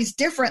stories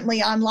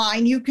differently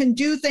online. You can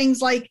do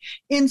things like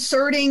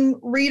inserting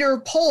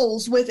reader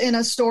polls within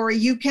a story.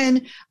 You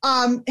can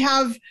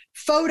have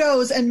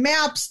photos and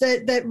maps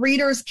that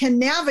readers can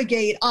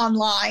navigate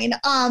online.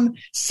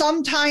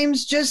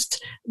 Sometimes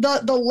just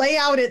the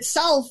layout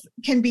itself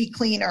can be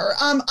cleaner.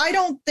 I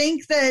don't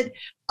think that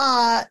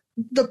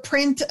the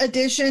print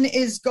edition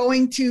is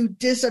going to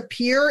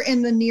disappear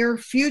in the near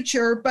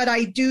future, but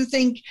I do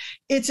think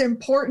it's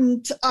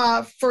important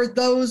for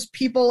those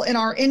people in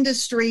our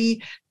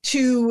industry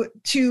to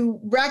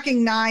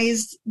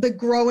recognize the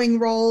growing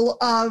role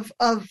of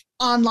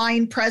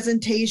online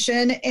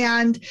presentation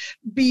and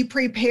be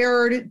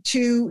prepared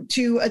to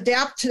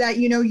adapt to that.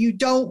 You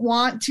don't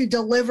want to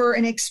deliver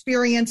an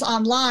experience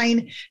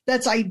online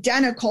that's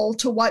identical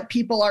to what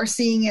people are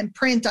seeing in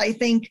print. I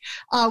think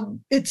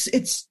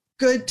it's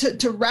good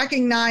to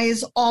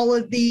recognize all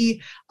of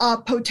the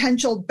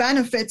potential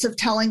benefits of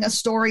telling a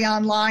story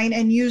online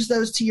and use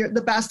those to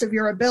the best of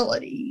your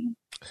ability.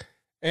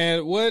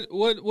 And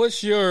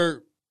what's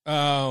your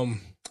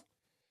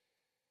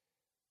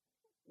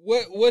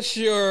what's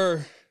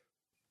your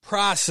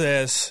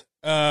process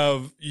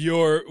of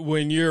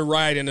when you're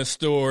writing a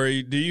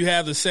story? Do you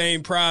have the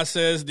same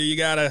process? Do you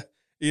gotta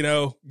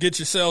get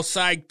yourself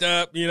psyched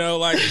up,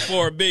 like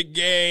before a big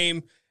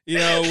game?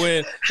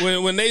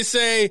 When they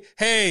say,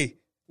 hey,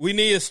 we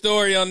need a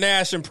story on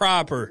Nash and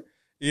Proper,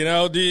 Yeah,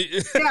 I'll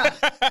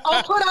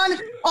put on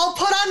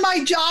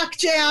my jock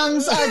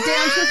jams,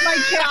 dance with my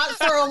cat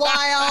for a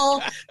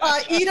while,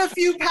 eat a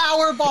few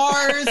power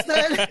bars.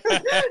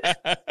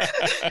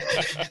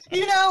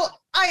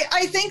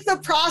 I think the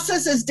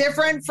process is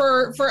different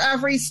for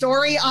every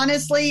story.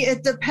 Honestly,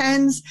 it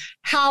depends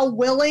how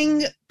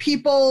willing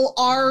people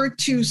are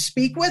to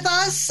speak with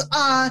us.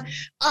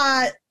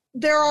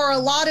 There are a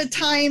lot of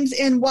times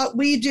in what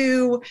we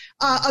do,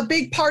 a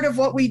big part of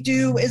what we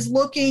do is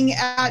looking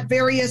at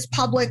various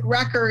public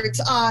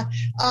records,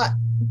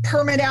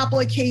 permit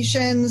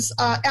applications,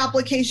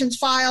 applications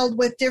filed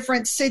with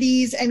different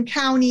cities and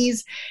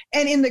counties.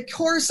 And in the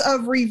course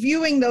of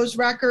reviewing those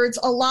records,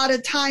 a lot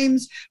of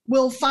times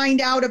we'll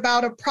find out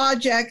about a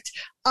project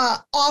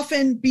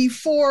often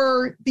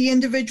before the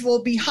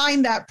individual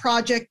behind that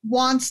project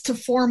wants to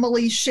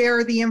formally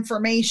share the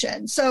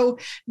information. So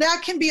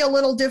that can be a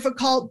little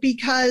difficult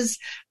because,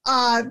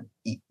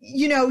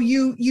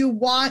 you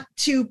want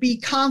to be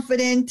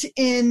confident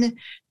in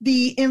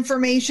the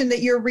information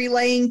that you're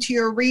relaying to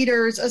your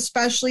readers,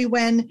 especially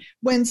when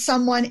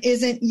someone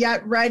isn't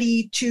yet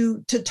ready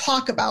to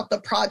talk about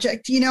the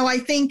project. I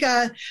think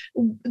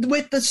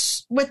with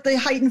the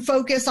heightened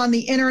focus on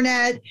the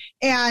internet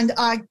and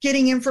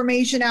getting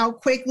information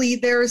out quickly,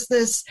 there's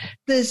this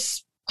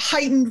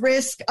heightened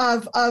risk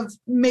of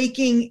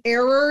making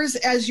errors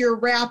as you're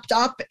wrapped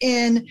up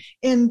in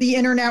the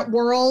internet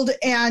world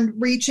and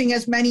reaching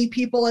as many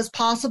people as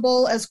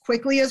possible as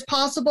quickly as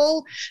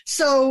possible.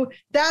 So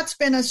that's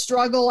been a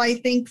struggle, I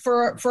think,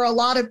 for a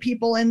lot of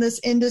people in this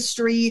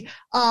industry,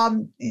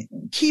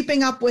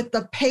 keeping up with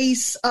the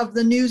pace of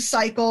the news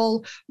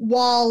cycle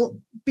while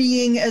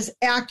being as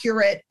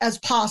accurate as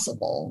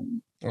possible.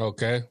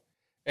 Okay.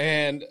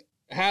 And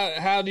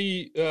how do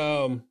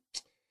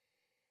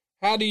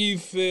you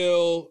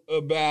feel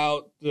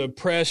about the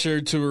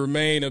pressure to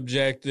remain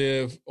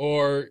objective,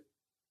 or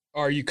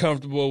are you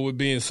comfortable with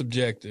being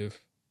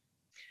subjective?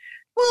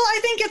 Well, I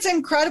think it's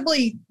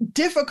incredibly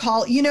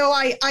difficult.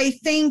 I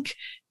think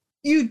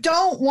you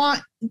don't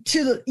want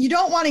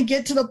to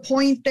get to the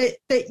point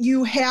that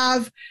you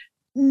have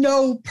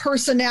no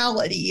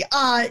personality.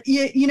 I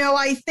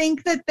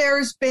think that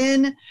there's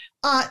been,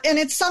 and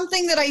it's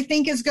something that I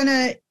think is going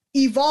to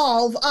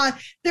evolve.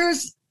 There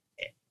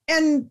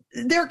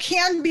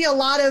can be a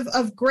lot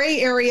of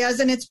gray areas,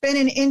 and it's been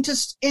an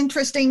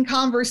interesting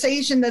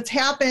conversation that's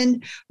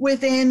happened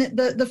within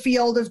the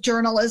field of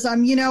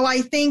journalism.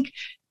 I think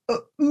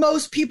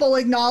most people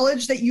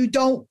acknowledge that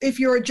if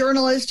you're a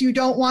journalist, you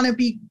don't want to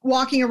be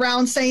walking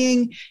around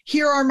saying,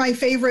 here are my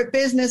favorite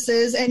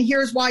businesses and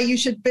here's why you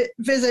should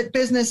visit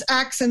business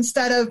X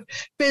instead of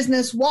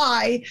business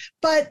Y.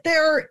 But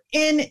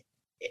in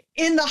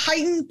the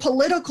heightened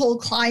political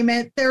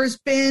climate, there's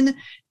been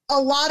a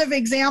lot of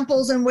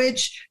examples in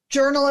which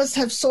journalists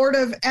have sort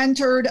of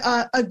entered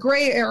a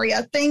gray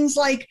area. Things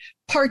like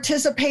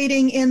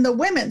participating in the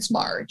Women's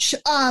March.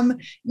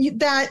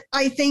 That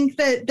I think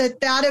that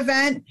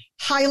event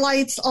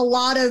highlights a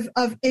lot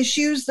of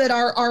issues that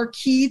are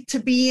key to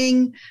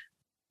being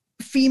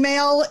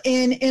female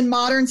in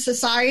modern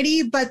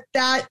society. But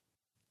that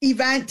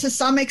event, to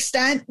some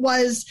extent,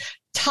 was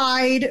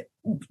tied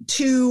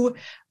to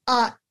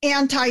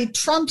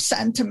anti-Trump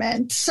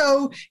sentiment.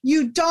 So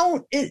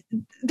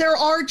there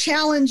are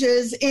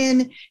challenges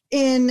in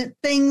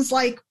things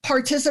like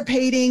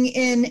participating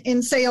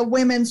in say a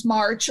women's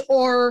march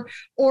or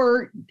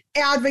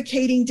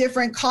advocating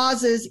different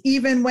causes,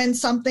 even when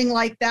something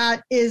like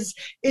that is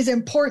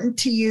important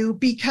to you,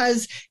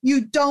 because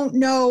you don't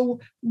know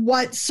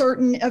what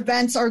certain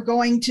events are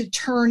going to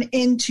turn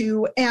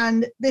into.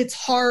 And it's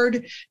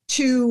hard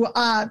to,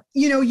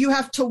 you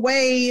have to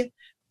weigh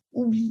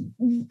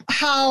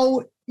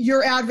how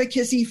your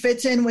advocacy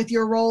fits in with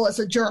your role as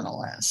a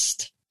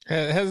journalist.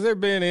 Has there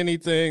been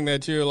anything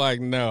that you're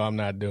like, no, I'm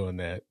not doing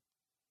that?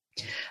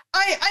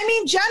 I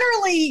mean,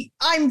 generally,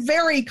 I'm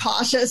very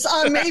cautious.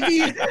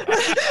 Maybe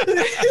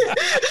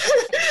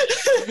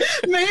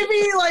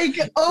like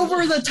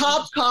over the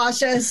top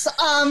cautious.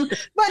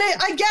 But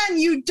again,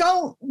 you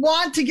don't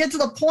want to get to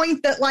the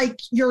point that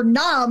like you're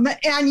numb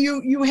and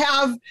you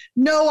have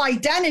no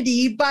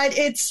identity. But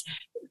it's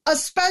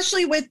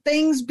especially with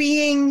things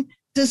being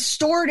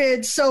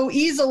distorted so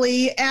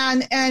easily,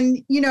 and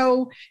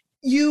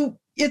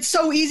it's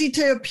so easy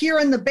to appear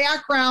in the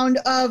background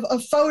of a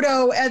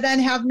photo and then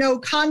have no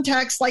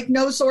context, like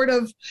no sort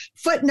of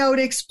footnote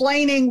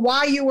explaining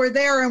why you were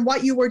there and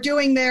what you were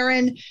doing there.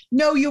 And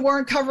no, you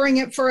weren't covering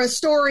it for a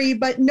story,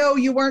 but no,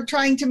 you weren't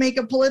trying to make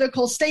a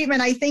political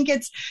statement. I think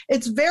it's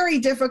very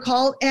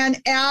difficult. And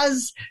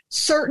as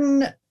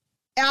certain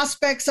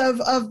aspects of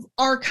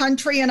our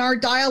country and our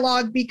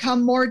dialogue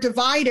become more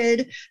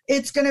divided,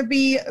 it's going to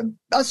be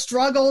a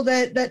struggle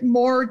that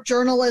more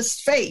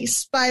journalists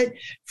face. But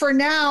for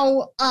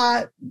now,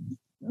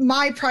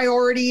 my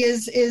priority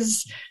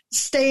is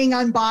staying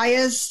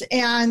unbiased.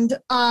 And,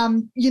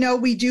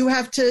 we do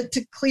have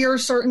to clear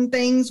certain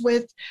things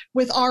with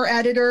our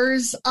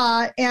editors.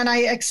 And I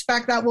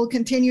expect that will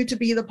continue to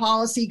be the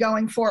policy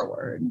going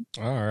forward.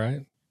 All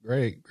right.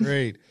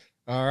 Great.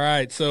 All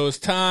right, so it's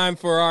time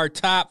for our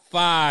top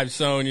 5,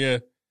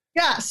 Sonia.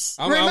 Yes,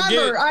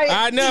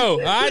 I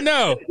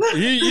know.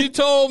 You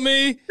told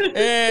me,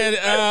 and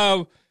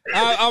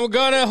I'm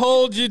gonna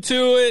hold you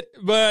to it,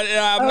 but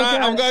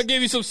I'm gonna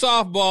give you some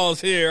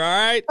softballs here. All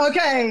right?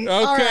 Okay.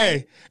 All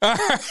right.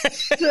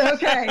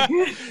 Okay.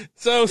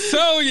 So,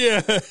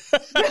 Sonia,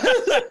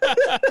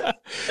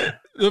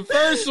 the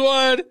first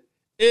one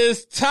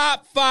is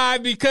top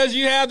 5 because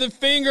you have the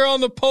finger on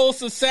the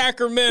pulse of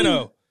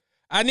Sacramento.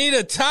 I need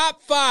a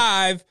top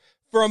 5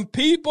 from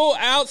people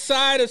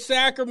outside of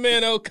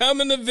Sacramento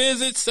coming to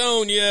visit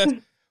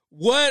Sonia.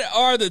 What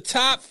are the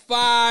top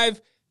 5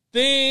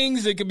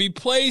 things? It could be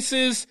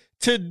places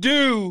to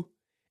do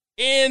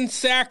in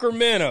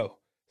Sacramento.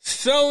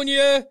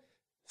 Sonia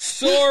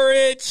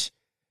Sorich,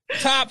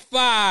 top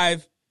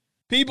 5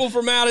 people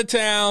from out of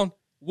town,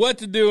 what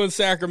to do in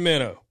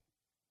Sacramento.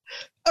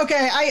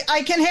 Okay,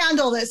 I can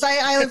handle this.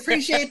 I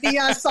appreciate the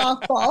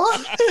softball.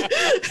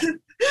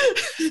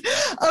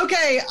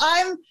 Okay,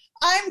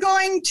 I'm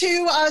going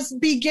to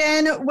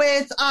begin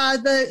with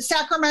the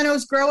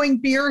Sacramento's growing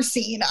beer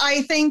scene.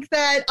 I think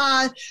that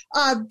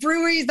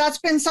breweries, that's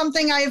been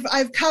something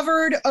I've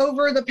covered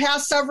over the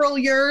past several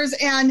years,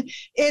 and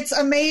it's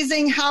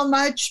amazing how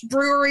much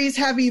breweries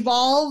have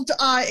evolved.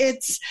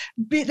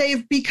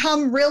 They've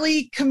become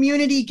really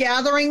community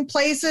gathering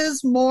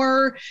places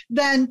more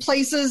than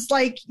places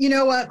like,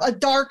 a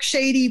dark,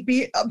 shady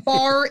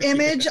bar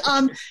image.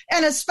 And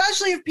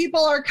especially if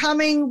people are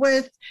coming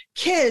with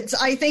kids,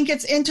 I think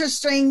it's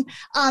interesting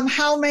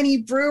how many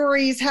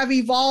breweries have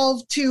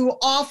evolved to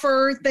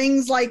offer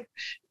things like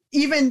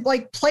even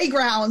like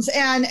playgrounds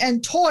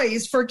and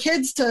toys for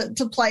kids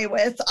to play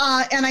with.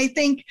 And I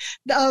think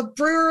the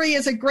brewery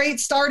is a great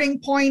starting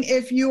point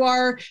if you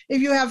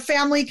have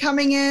family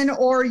coming in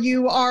or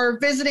you are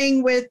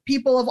visiting with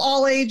people of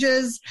all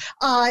ages.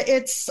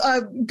 It's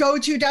a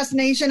go-to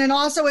destination. And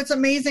also it's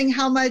amazing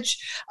how much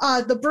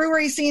the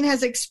brewery scene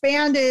has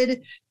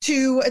expanded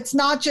it's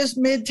not just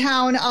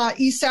Midtown,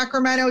 East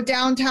Sacramento,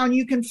 downtown.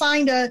 You can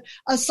find a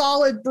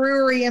solid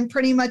brewery in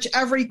pretty much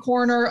every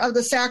corner of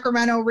the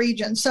Sacramento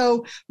region.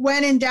 So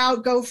when in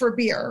doubt, go for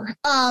beer.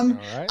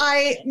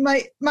 Right.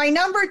 My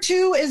number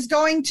 2 is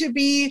going to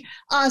be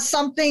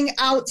something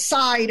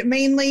outside,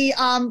 mainly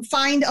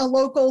find a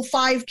local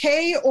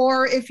 5K,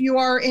 or if you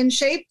are in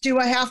shape, do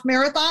a half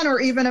marathon or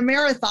even a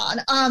marathon.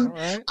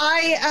 Right.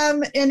 I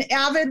am an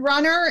avid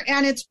runner,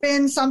 and it's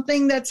been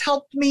something that's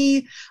helped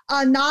me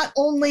not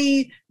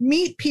only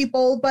meet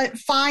people, but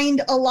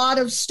find a lot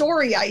of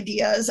story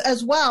ideas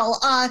as well.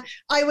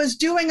 I was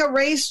doing a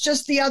race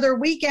just the other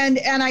weekend,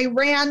 and I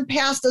ran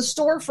past a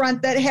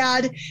storefront that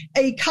had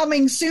a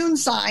coming soon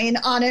sign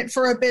on it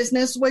for a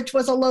business, which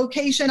was a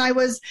location I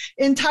was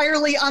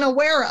entirely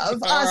unaware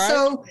of. Right.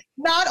 So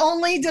not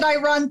only did I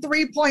run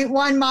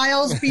 3.1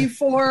 miles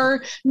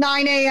before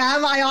 9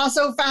 a.m., I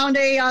also found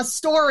a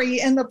story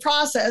in the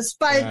process.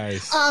 But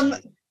nice.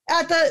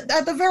 At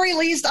the very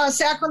least,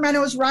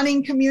 Sacramento's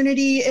running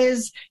community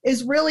is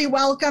really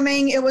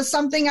welcoming. It was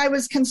something I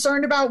was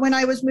concerned about when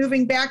I was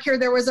moving back here.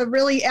 There was a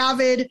really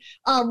avid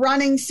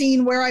running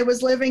scene where I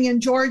was living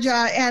in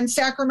Georgia, and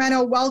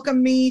Sacramento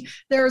welcomed me.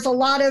 There's a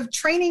lot of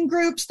training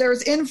groups.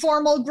 There's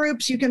informal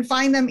groups. You can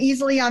find them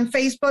easily on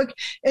Facebook.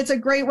 It's a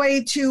great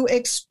way to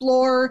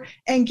explore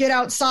and get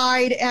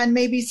outside and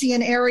maybe see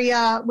an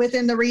area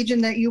within the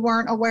region that you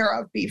weren't aware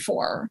of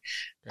before.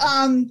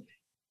 Okay.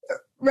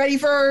 Ready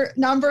for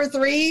number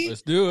 3?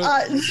 Let's do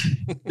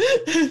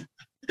it.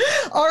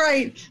 All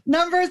right.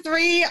 Number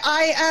 3,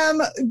 I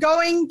am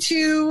going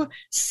to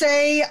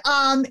say,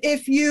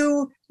 if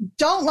you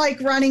don't like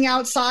running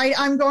outside,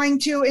 I'm going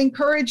to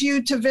encourage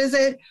you to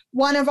visit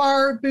one of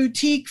our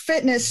boutique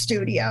fitness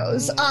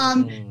studios.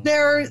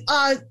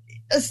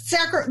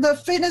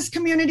 The fitness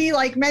community,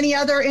 like many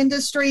other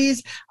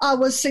industries,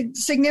 was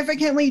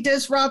significantly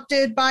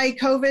disrupted by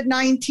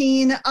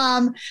COVID-19.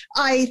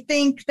 I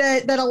think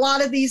that a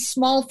lot of these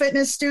small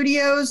fitness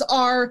studios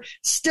are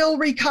still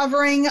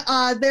recovering.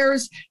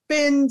 There's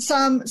been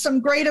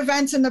some great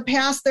events in the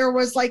past. There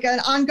was like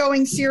an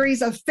ongoing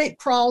series of fit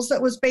crawls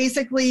that was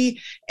basically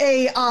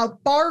a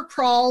bar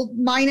crawl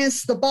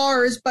minus the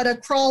bars, but a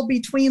crawl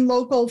between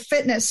local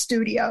fitness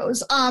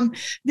studios. A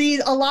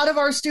lot of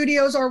our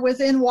studios are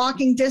within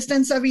walking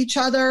distance of each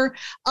other.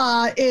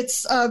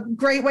 It's a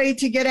great way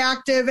to get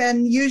active,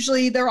 and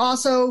usually they're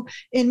also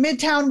in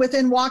Midtown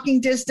within walking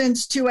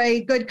distance to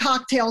a good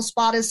cocktail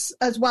spot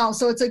as well.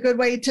 So it's a good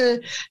way to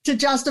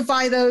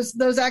justify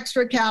those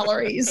extra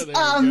calories.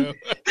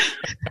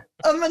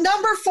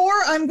 Number 4,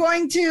 I'm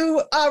going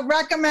to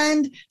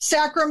recommend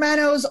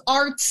Sacramento's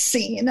arts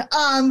scene.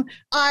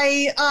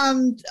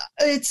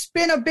 It's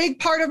been a big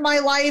part of my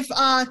life.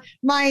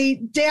 My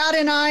dad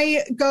and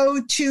I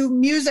go to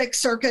music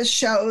circus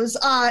shows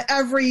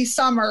every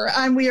summer,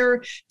 and we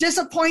are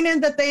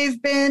disappointed that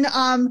they've been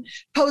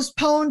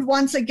postponed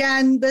once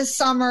again this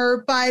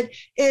summer. But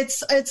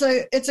it's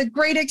a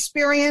great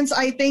experience.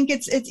 I think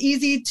it's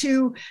easy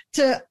to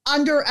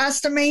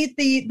underestimate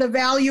the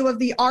value of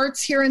the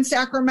arts here in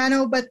Sacramento,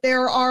 but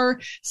there are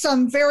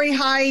some very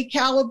high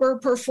caliber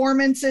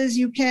performances.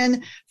 You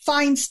can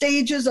find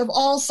stages of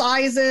all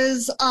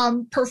sizes,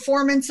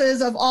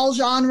 performances of all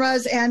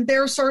genres, and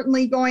they're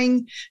certainly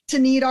going to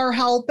need our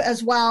help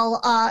as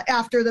well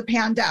after the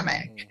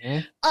pandemic.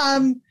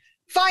 Mm-hmm.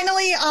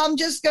 Finally, I'm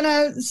just going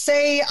to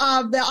say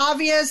the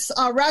obvious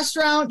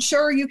restaurant.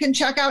 Sure, you can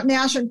check out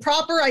Nash and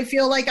Proper. I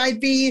feel like I'd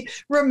be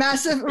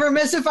remiss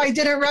if I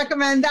didn't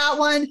recommend that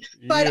one.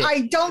 But yeah.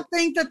 I don't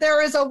think that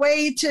there is a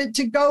way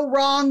to go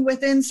wrong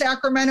within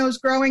Sacramento's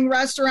growing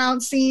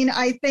restaurant scene.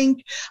 I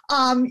think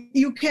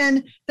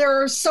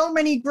there are so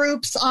many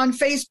groups on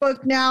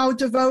Facebook now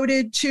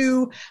devoted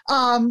to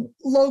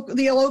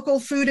the local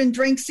food and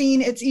drink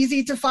scene. It's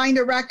easy to find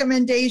a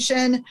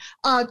recommendation.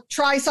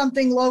 Try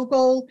something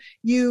local.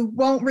 You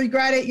won't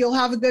regret it. You'll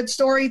have a good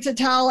story to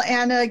tell.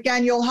 And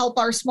again, you'll help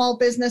our small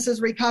businesses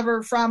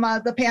recover from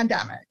the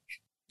pandemic.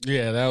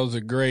 Yeah, that was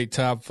a great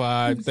top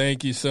 5.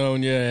 Thank you,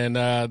 Sonia. And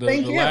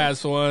the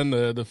last one,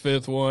 the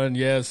 5th one,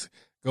 yes,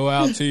 go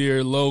out to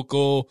your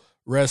local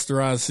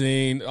restaurant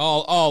scene.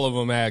 All of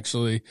them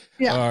actually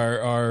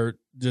are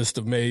just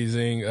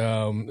amazing.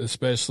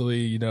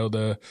 Especially,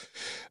 the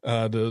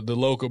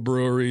local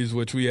breweries,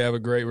 which we have a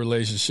great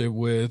relationship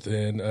with,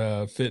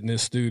 and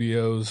fitness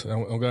studios.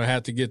 I'm going to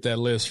have to get that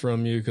list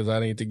from you because I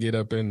need to get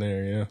up in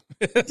there.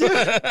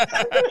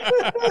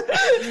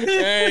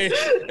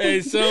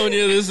 Hey,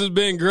 Sonia, this has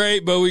been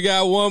great, but we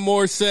got one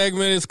more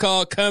segment. It's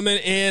called Coming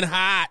In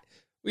Hot.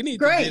 We need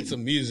to get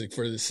some music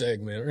for this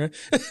segment,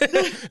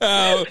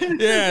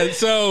 right?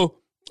 So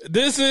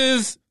this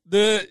is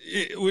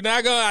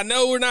I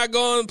know we're not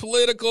going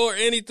political or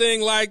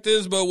anything like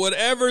this, but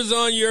whatever's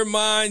on your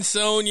mind,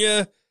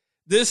 Sonia,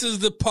 this is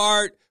the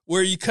part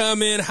where you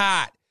come in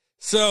hot.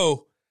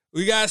 So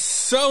we got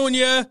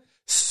Sonia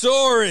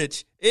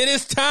Storage. It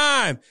is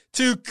time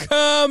to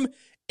come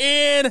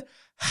in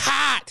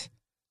hot.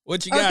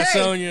 What you got,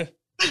 Sonia?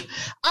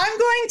 I'm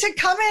going to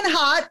come in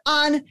hot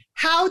on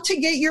how to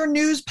get your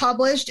news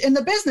published in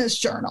the Business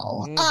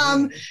Journal.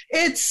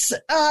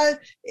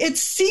 It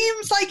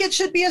seems like it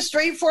should be a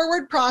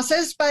straightforward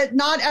process, but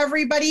not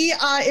everybody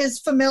is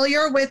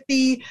familiar with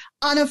the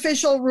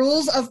unofficial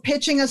rules of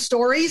pitching a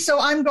story. So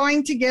I'm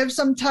going to give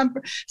some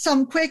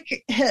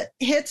quick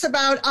hits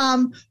about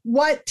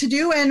what to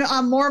do and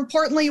more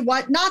importantly,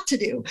 what not to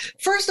do.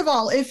 First of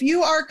all, if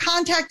you are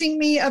contacting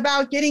me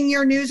about getting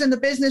your news in the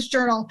Business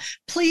Journal,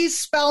 please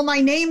spell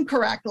my name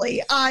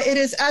correctly. It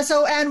is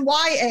Sonya.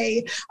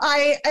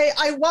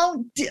 I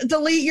won't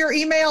delete your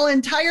email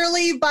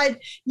entirely, but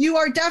you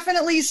are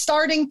definitely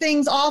starting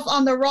things off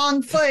on the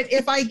wrong foot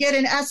if I get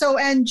an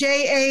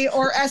Sonja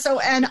or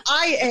Sonia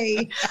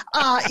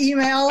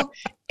email.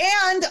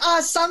 And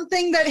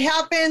something that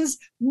happens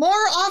more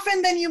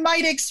often than you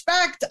might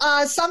expect,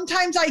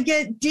 sometimes I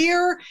get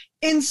dear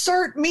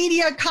insert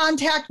media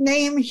contact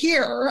name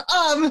here.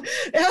 And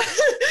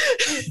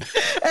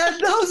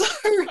those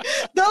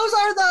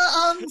are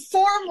the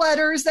form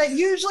letters that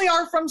usually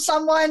are from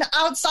someone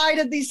outside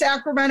of the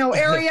Sacramento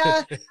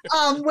area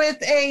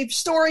with a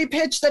story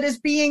pitch that is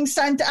being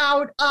sent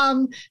out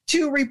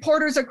to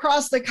reporters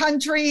across the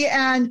country.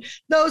 And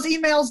those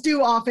emails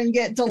do often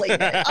get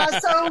deleted.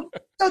 So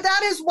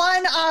that is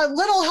one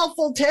little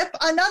helpful tip.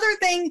 Another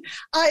thing,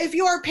 if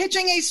you are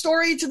pitching a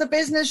story to the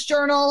Business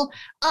Journal,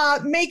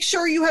 make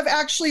sure you have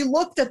actually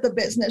looked at the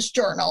Business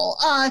Journal.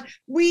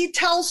 We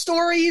tell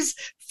stories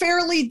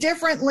fairly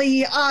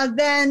differently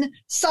than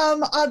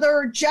some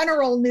other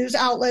general news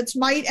outlets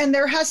might, and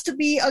there has to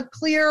be a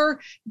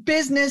clear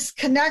business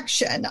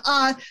connection.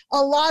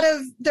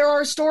 There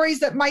are stories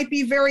that might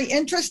be very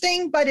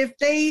interesting, but if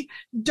they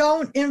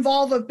don't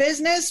involve a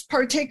business,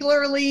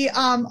 particularly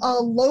a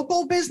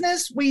local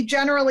business, we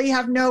generally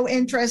have no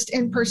interest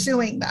in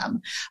pursuing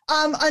them.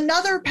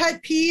 Another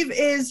pet peeve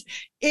is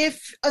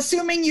if,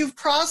 assuming you've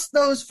crossed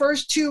those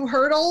first two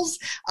hurdles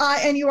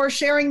and you are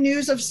sharing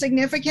news of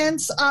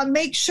significance,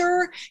 make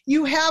sure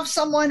you have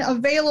someone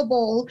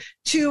available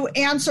to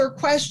answer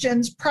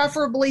questions,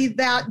 preferably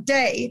that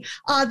day.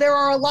 There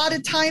are a lot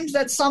of times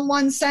that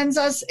someone sends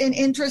us an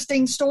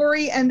interesting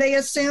story and they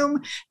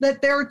assume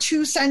that their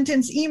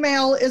 2-sentence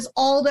email is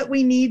all that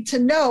we need to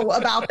know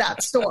about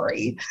that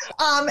story.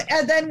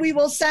 And then we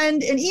will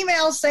send an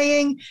email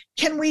saying,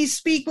 can we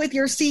speak with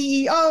your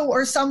CEO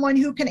or someone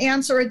who can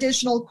answer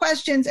additional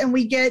questions? And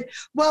we get,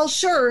 well,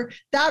 sure,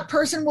 that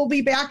person will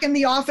be back in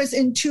the office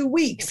in 2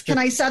 weeks. Can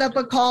I set up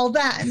a call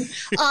then?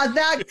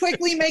 That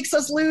quickly makes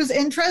us lose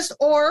interest,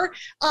 or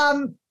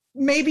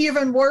maybe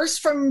even worse,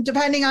 from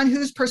depending on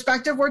whose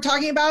perspective we're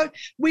talking about,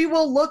 we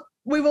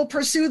will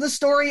pursue the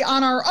story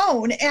on our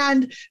own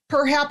and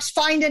perhaps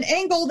find an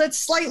angle that's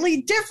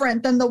slightly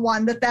different than the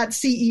one that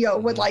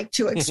CEO would like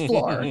to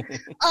explore. And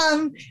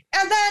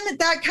then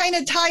that kind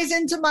of ties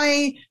into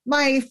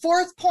my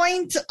fourth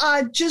point.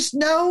 Just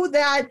know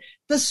that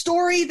the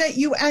story that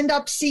you end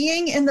up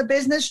seeing in the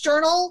Business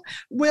Journal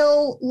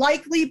will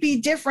likely be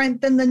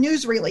different than the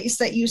news release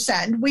that you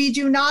send. We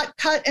do not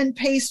cut and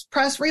paste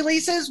press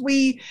releases.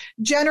 We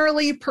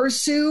generally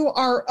pursue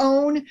our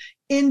own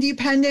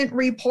independent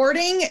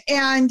reporting,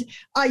 and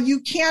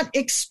you can't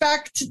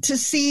expect to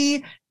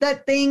see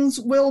that things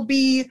will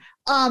be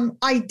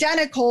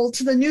identical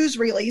to the news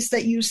release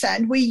that you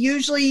send. We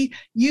usually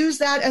use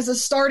that as a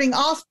starting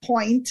off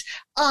point.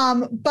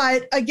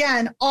 But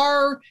again,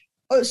 our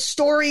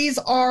stories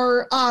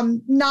are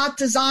not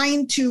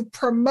designed to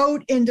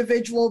promote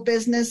individual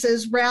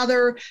businesses,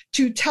 rather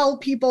to tell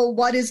people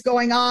what is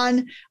going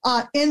on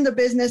in the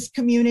business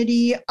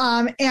community.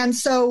 And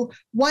so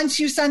once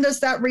you send us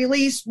that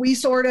release, we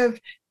sort of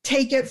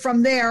take it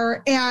from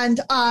there. And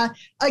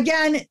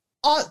again,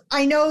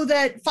 I know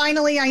that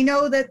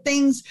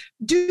things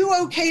do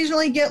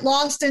occasionally get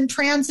lost in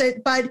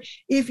transit, but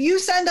if you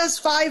send us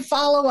 5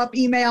 follow-up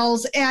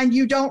emails and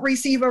you don't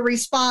receive a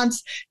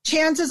response,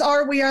 chances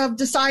are we have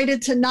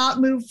decided to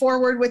not move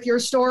forward with your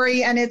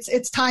story, and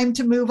it's time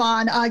to move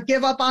on.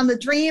 Give up on the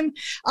dream.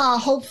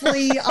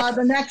 Hopefully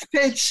the next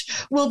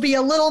pitch will be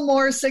a little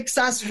more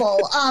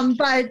successful.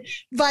 But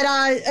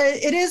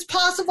it is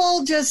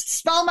possible. Just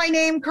spell my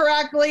name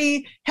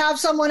correctly, have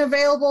someone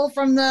available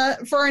for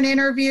an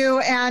interview,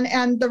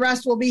 and the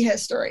rest will be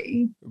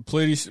history.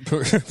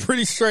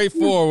 Pretty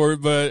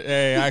straightforward, but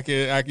hey, I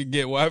could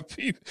get why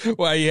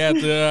you have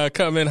to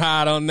come in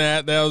hot on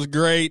that. That was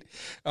great.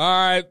 All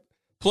right.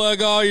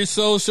 Plug all your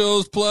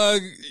socials.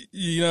 Plug,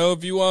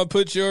 if you want to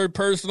put your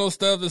personal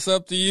stuff, it's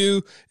up to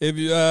you. If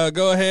you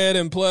go ahead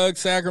and plug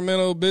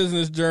Sacramento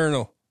Business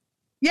Journal.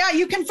 Yeah,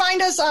 you can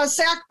find us,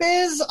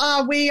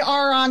 SacBiz. We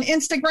are on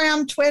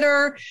Instagram,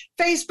 Twitter,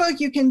 Facebook.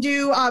 You can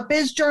do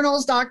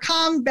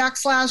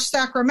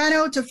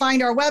bizjournals.com/Sacramento to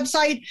find our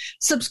website.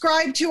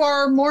 Subscribe to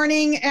our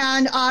morning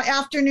and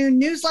afternoon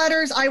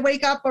newsletters. I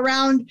wake up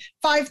around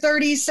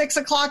 5:30, 6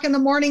 o'clock in the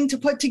morning to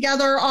put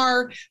together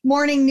our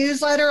morning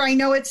newsletter. I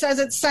know it says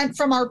it's sent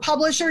from our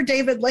publisher,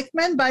 David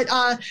Lichtman, but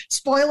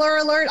spoiler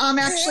alert, I'm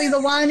actually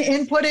the one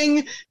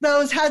inputting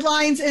those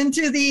headlines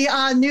into the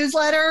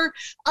newsletter.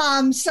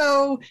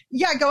 So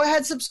yeah, go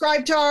ahead,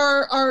 subscribe to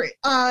our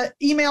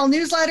email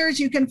newsletters.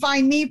 You can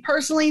find me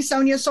personally,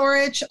 Sonia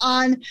Sorich,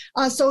 on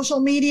social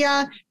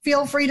media.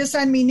 Feel free to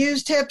send me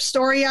news tips,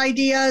 story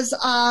ideas,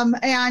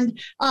 and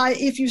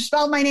if you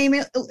spelled my name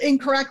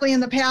incorrectly in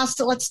the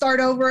past, let's start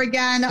over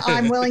again.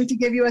 I'm willing to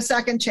give you a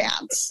second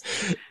chance.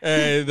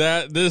 Hey,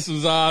 this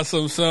was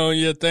awesome,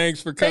 Sonia.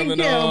 Thanks for coming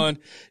on.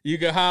 You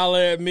can holler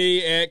at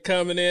me at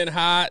Coming In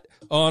Hot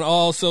on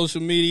all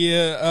social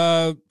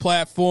media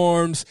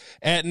platforms,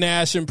 at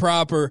Nash and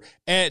Proper,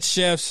 at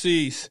Chef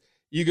Cease.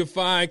 You can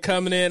find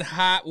Coming In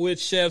Hot with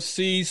Chef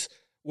Cease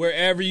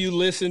wherever you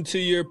listen to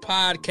your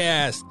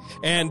podcast,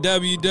 and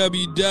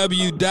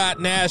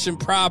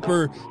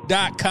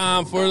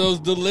www.nashandproper.com for those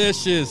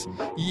delicious,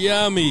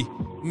 yummy,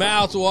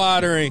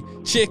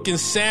 mouth-watering chicken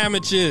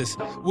sandwiches.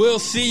 We'll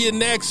see you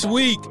next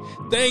week.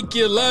 Thank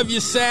you. Love you,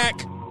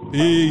 Sack.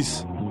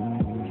 Peace.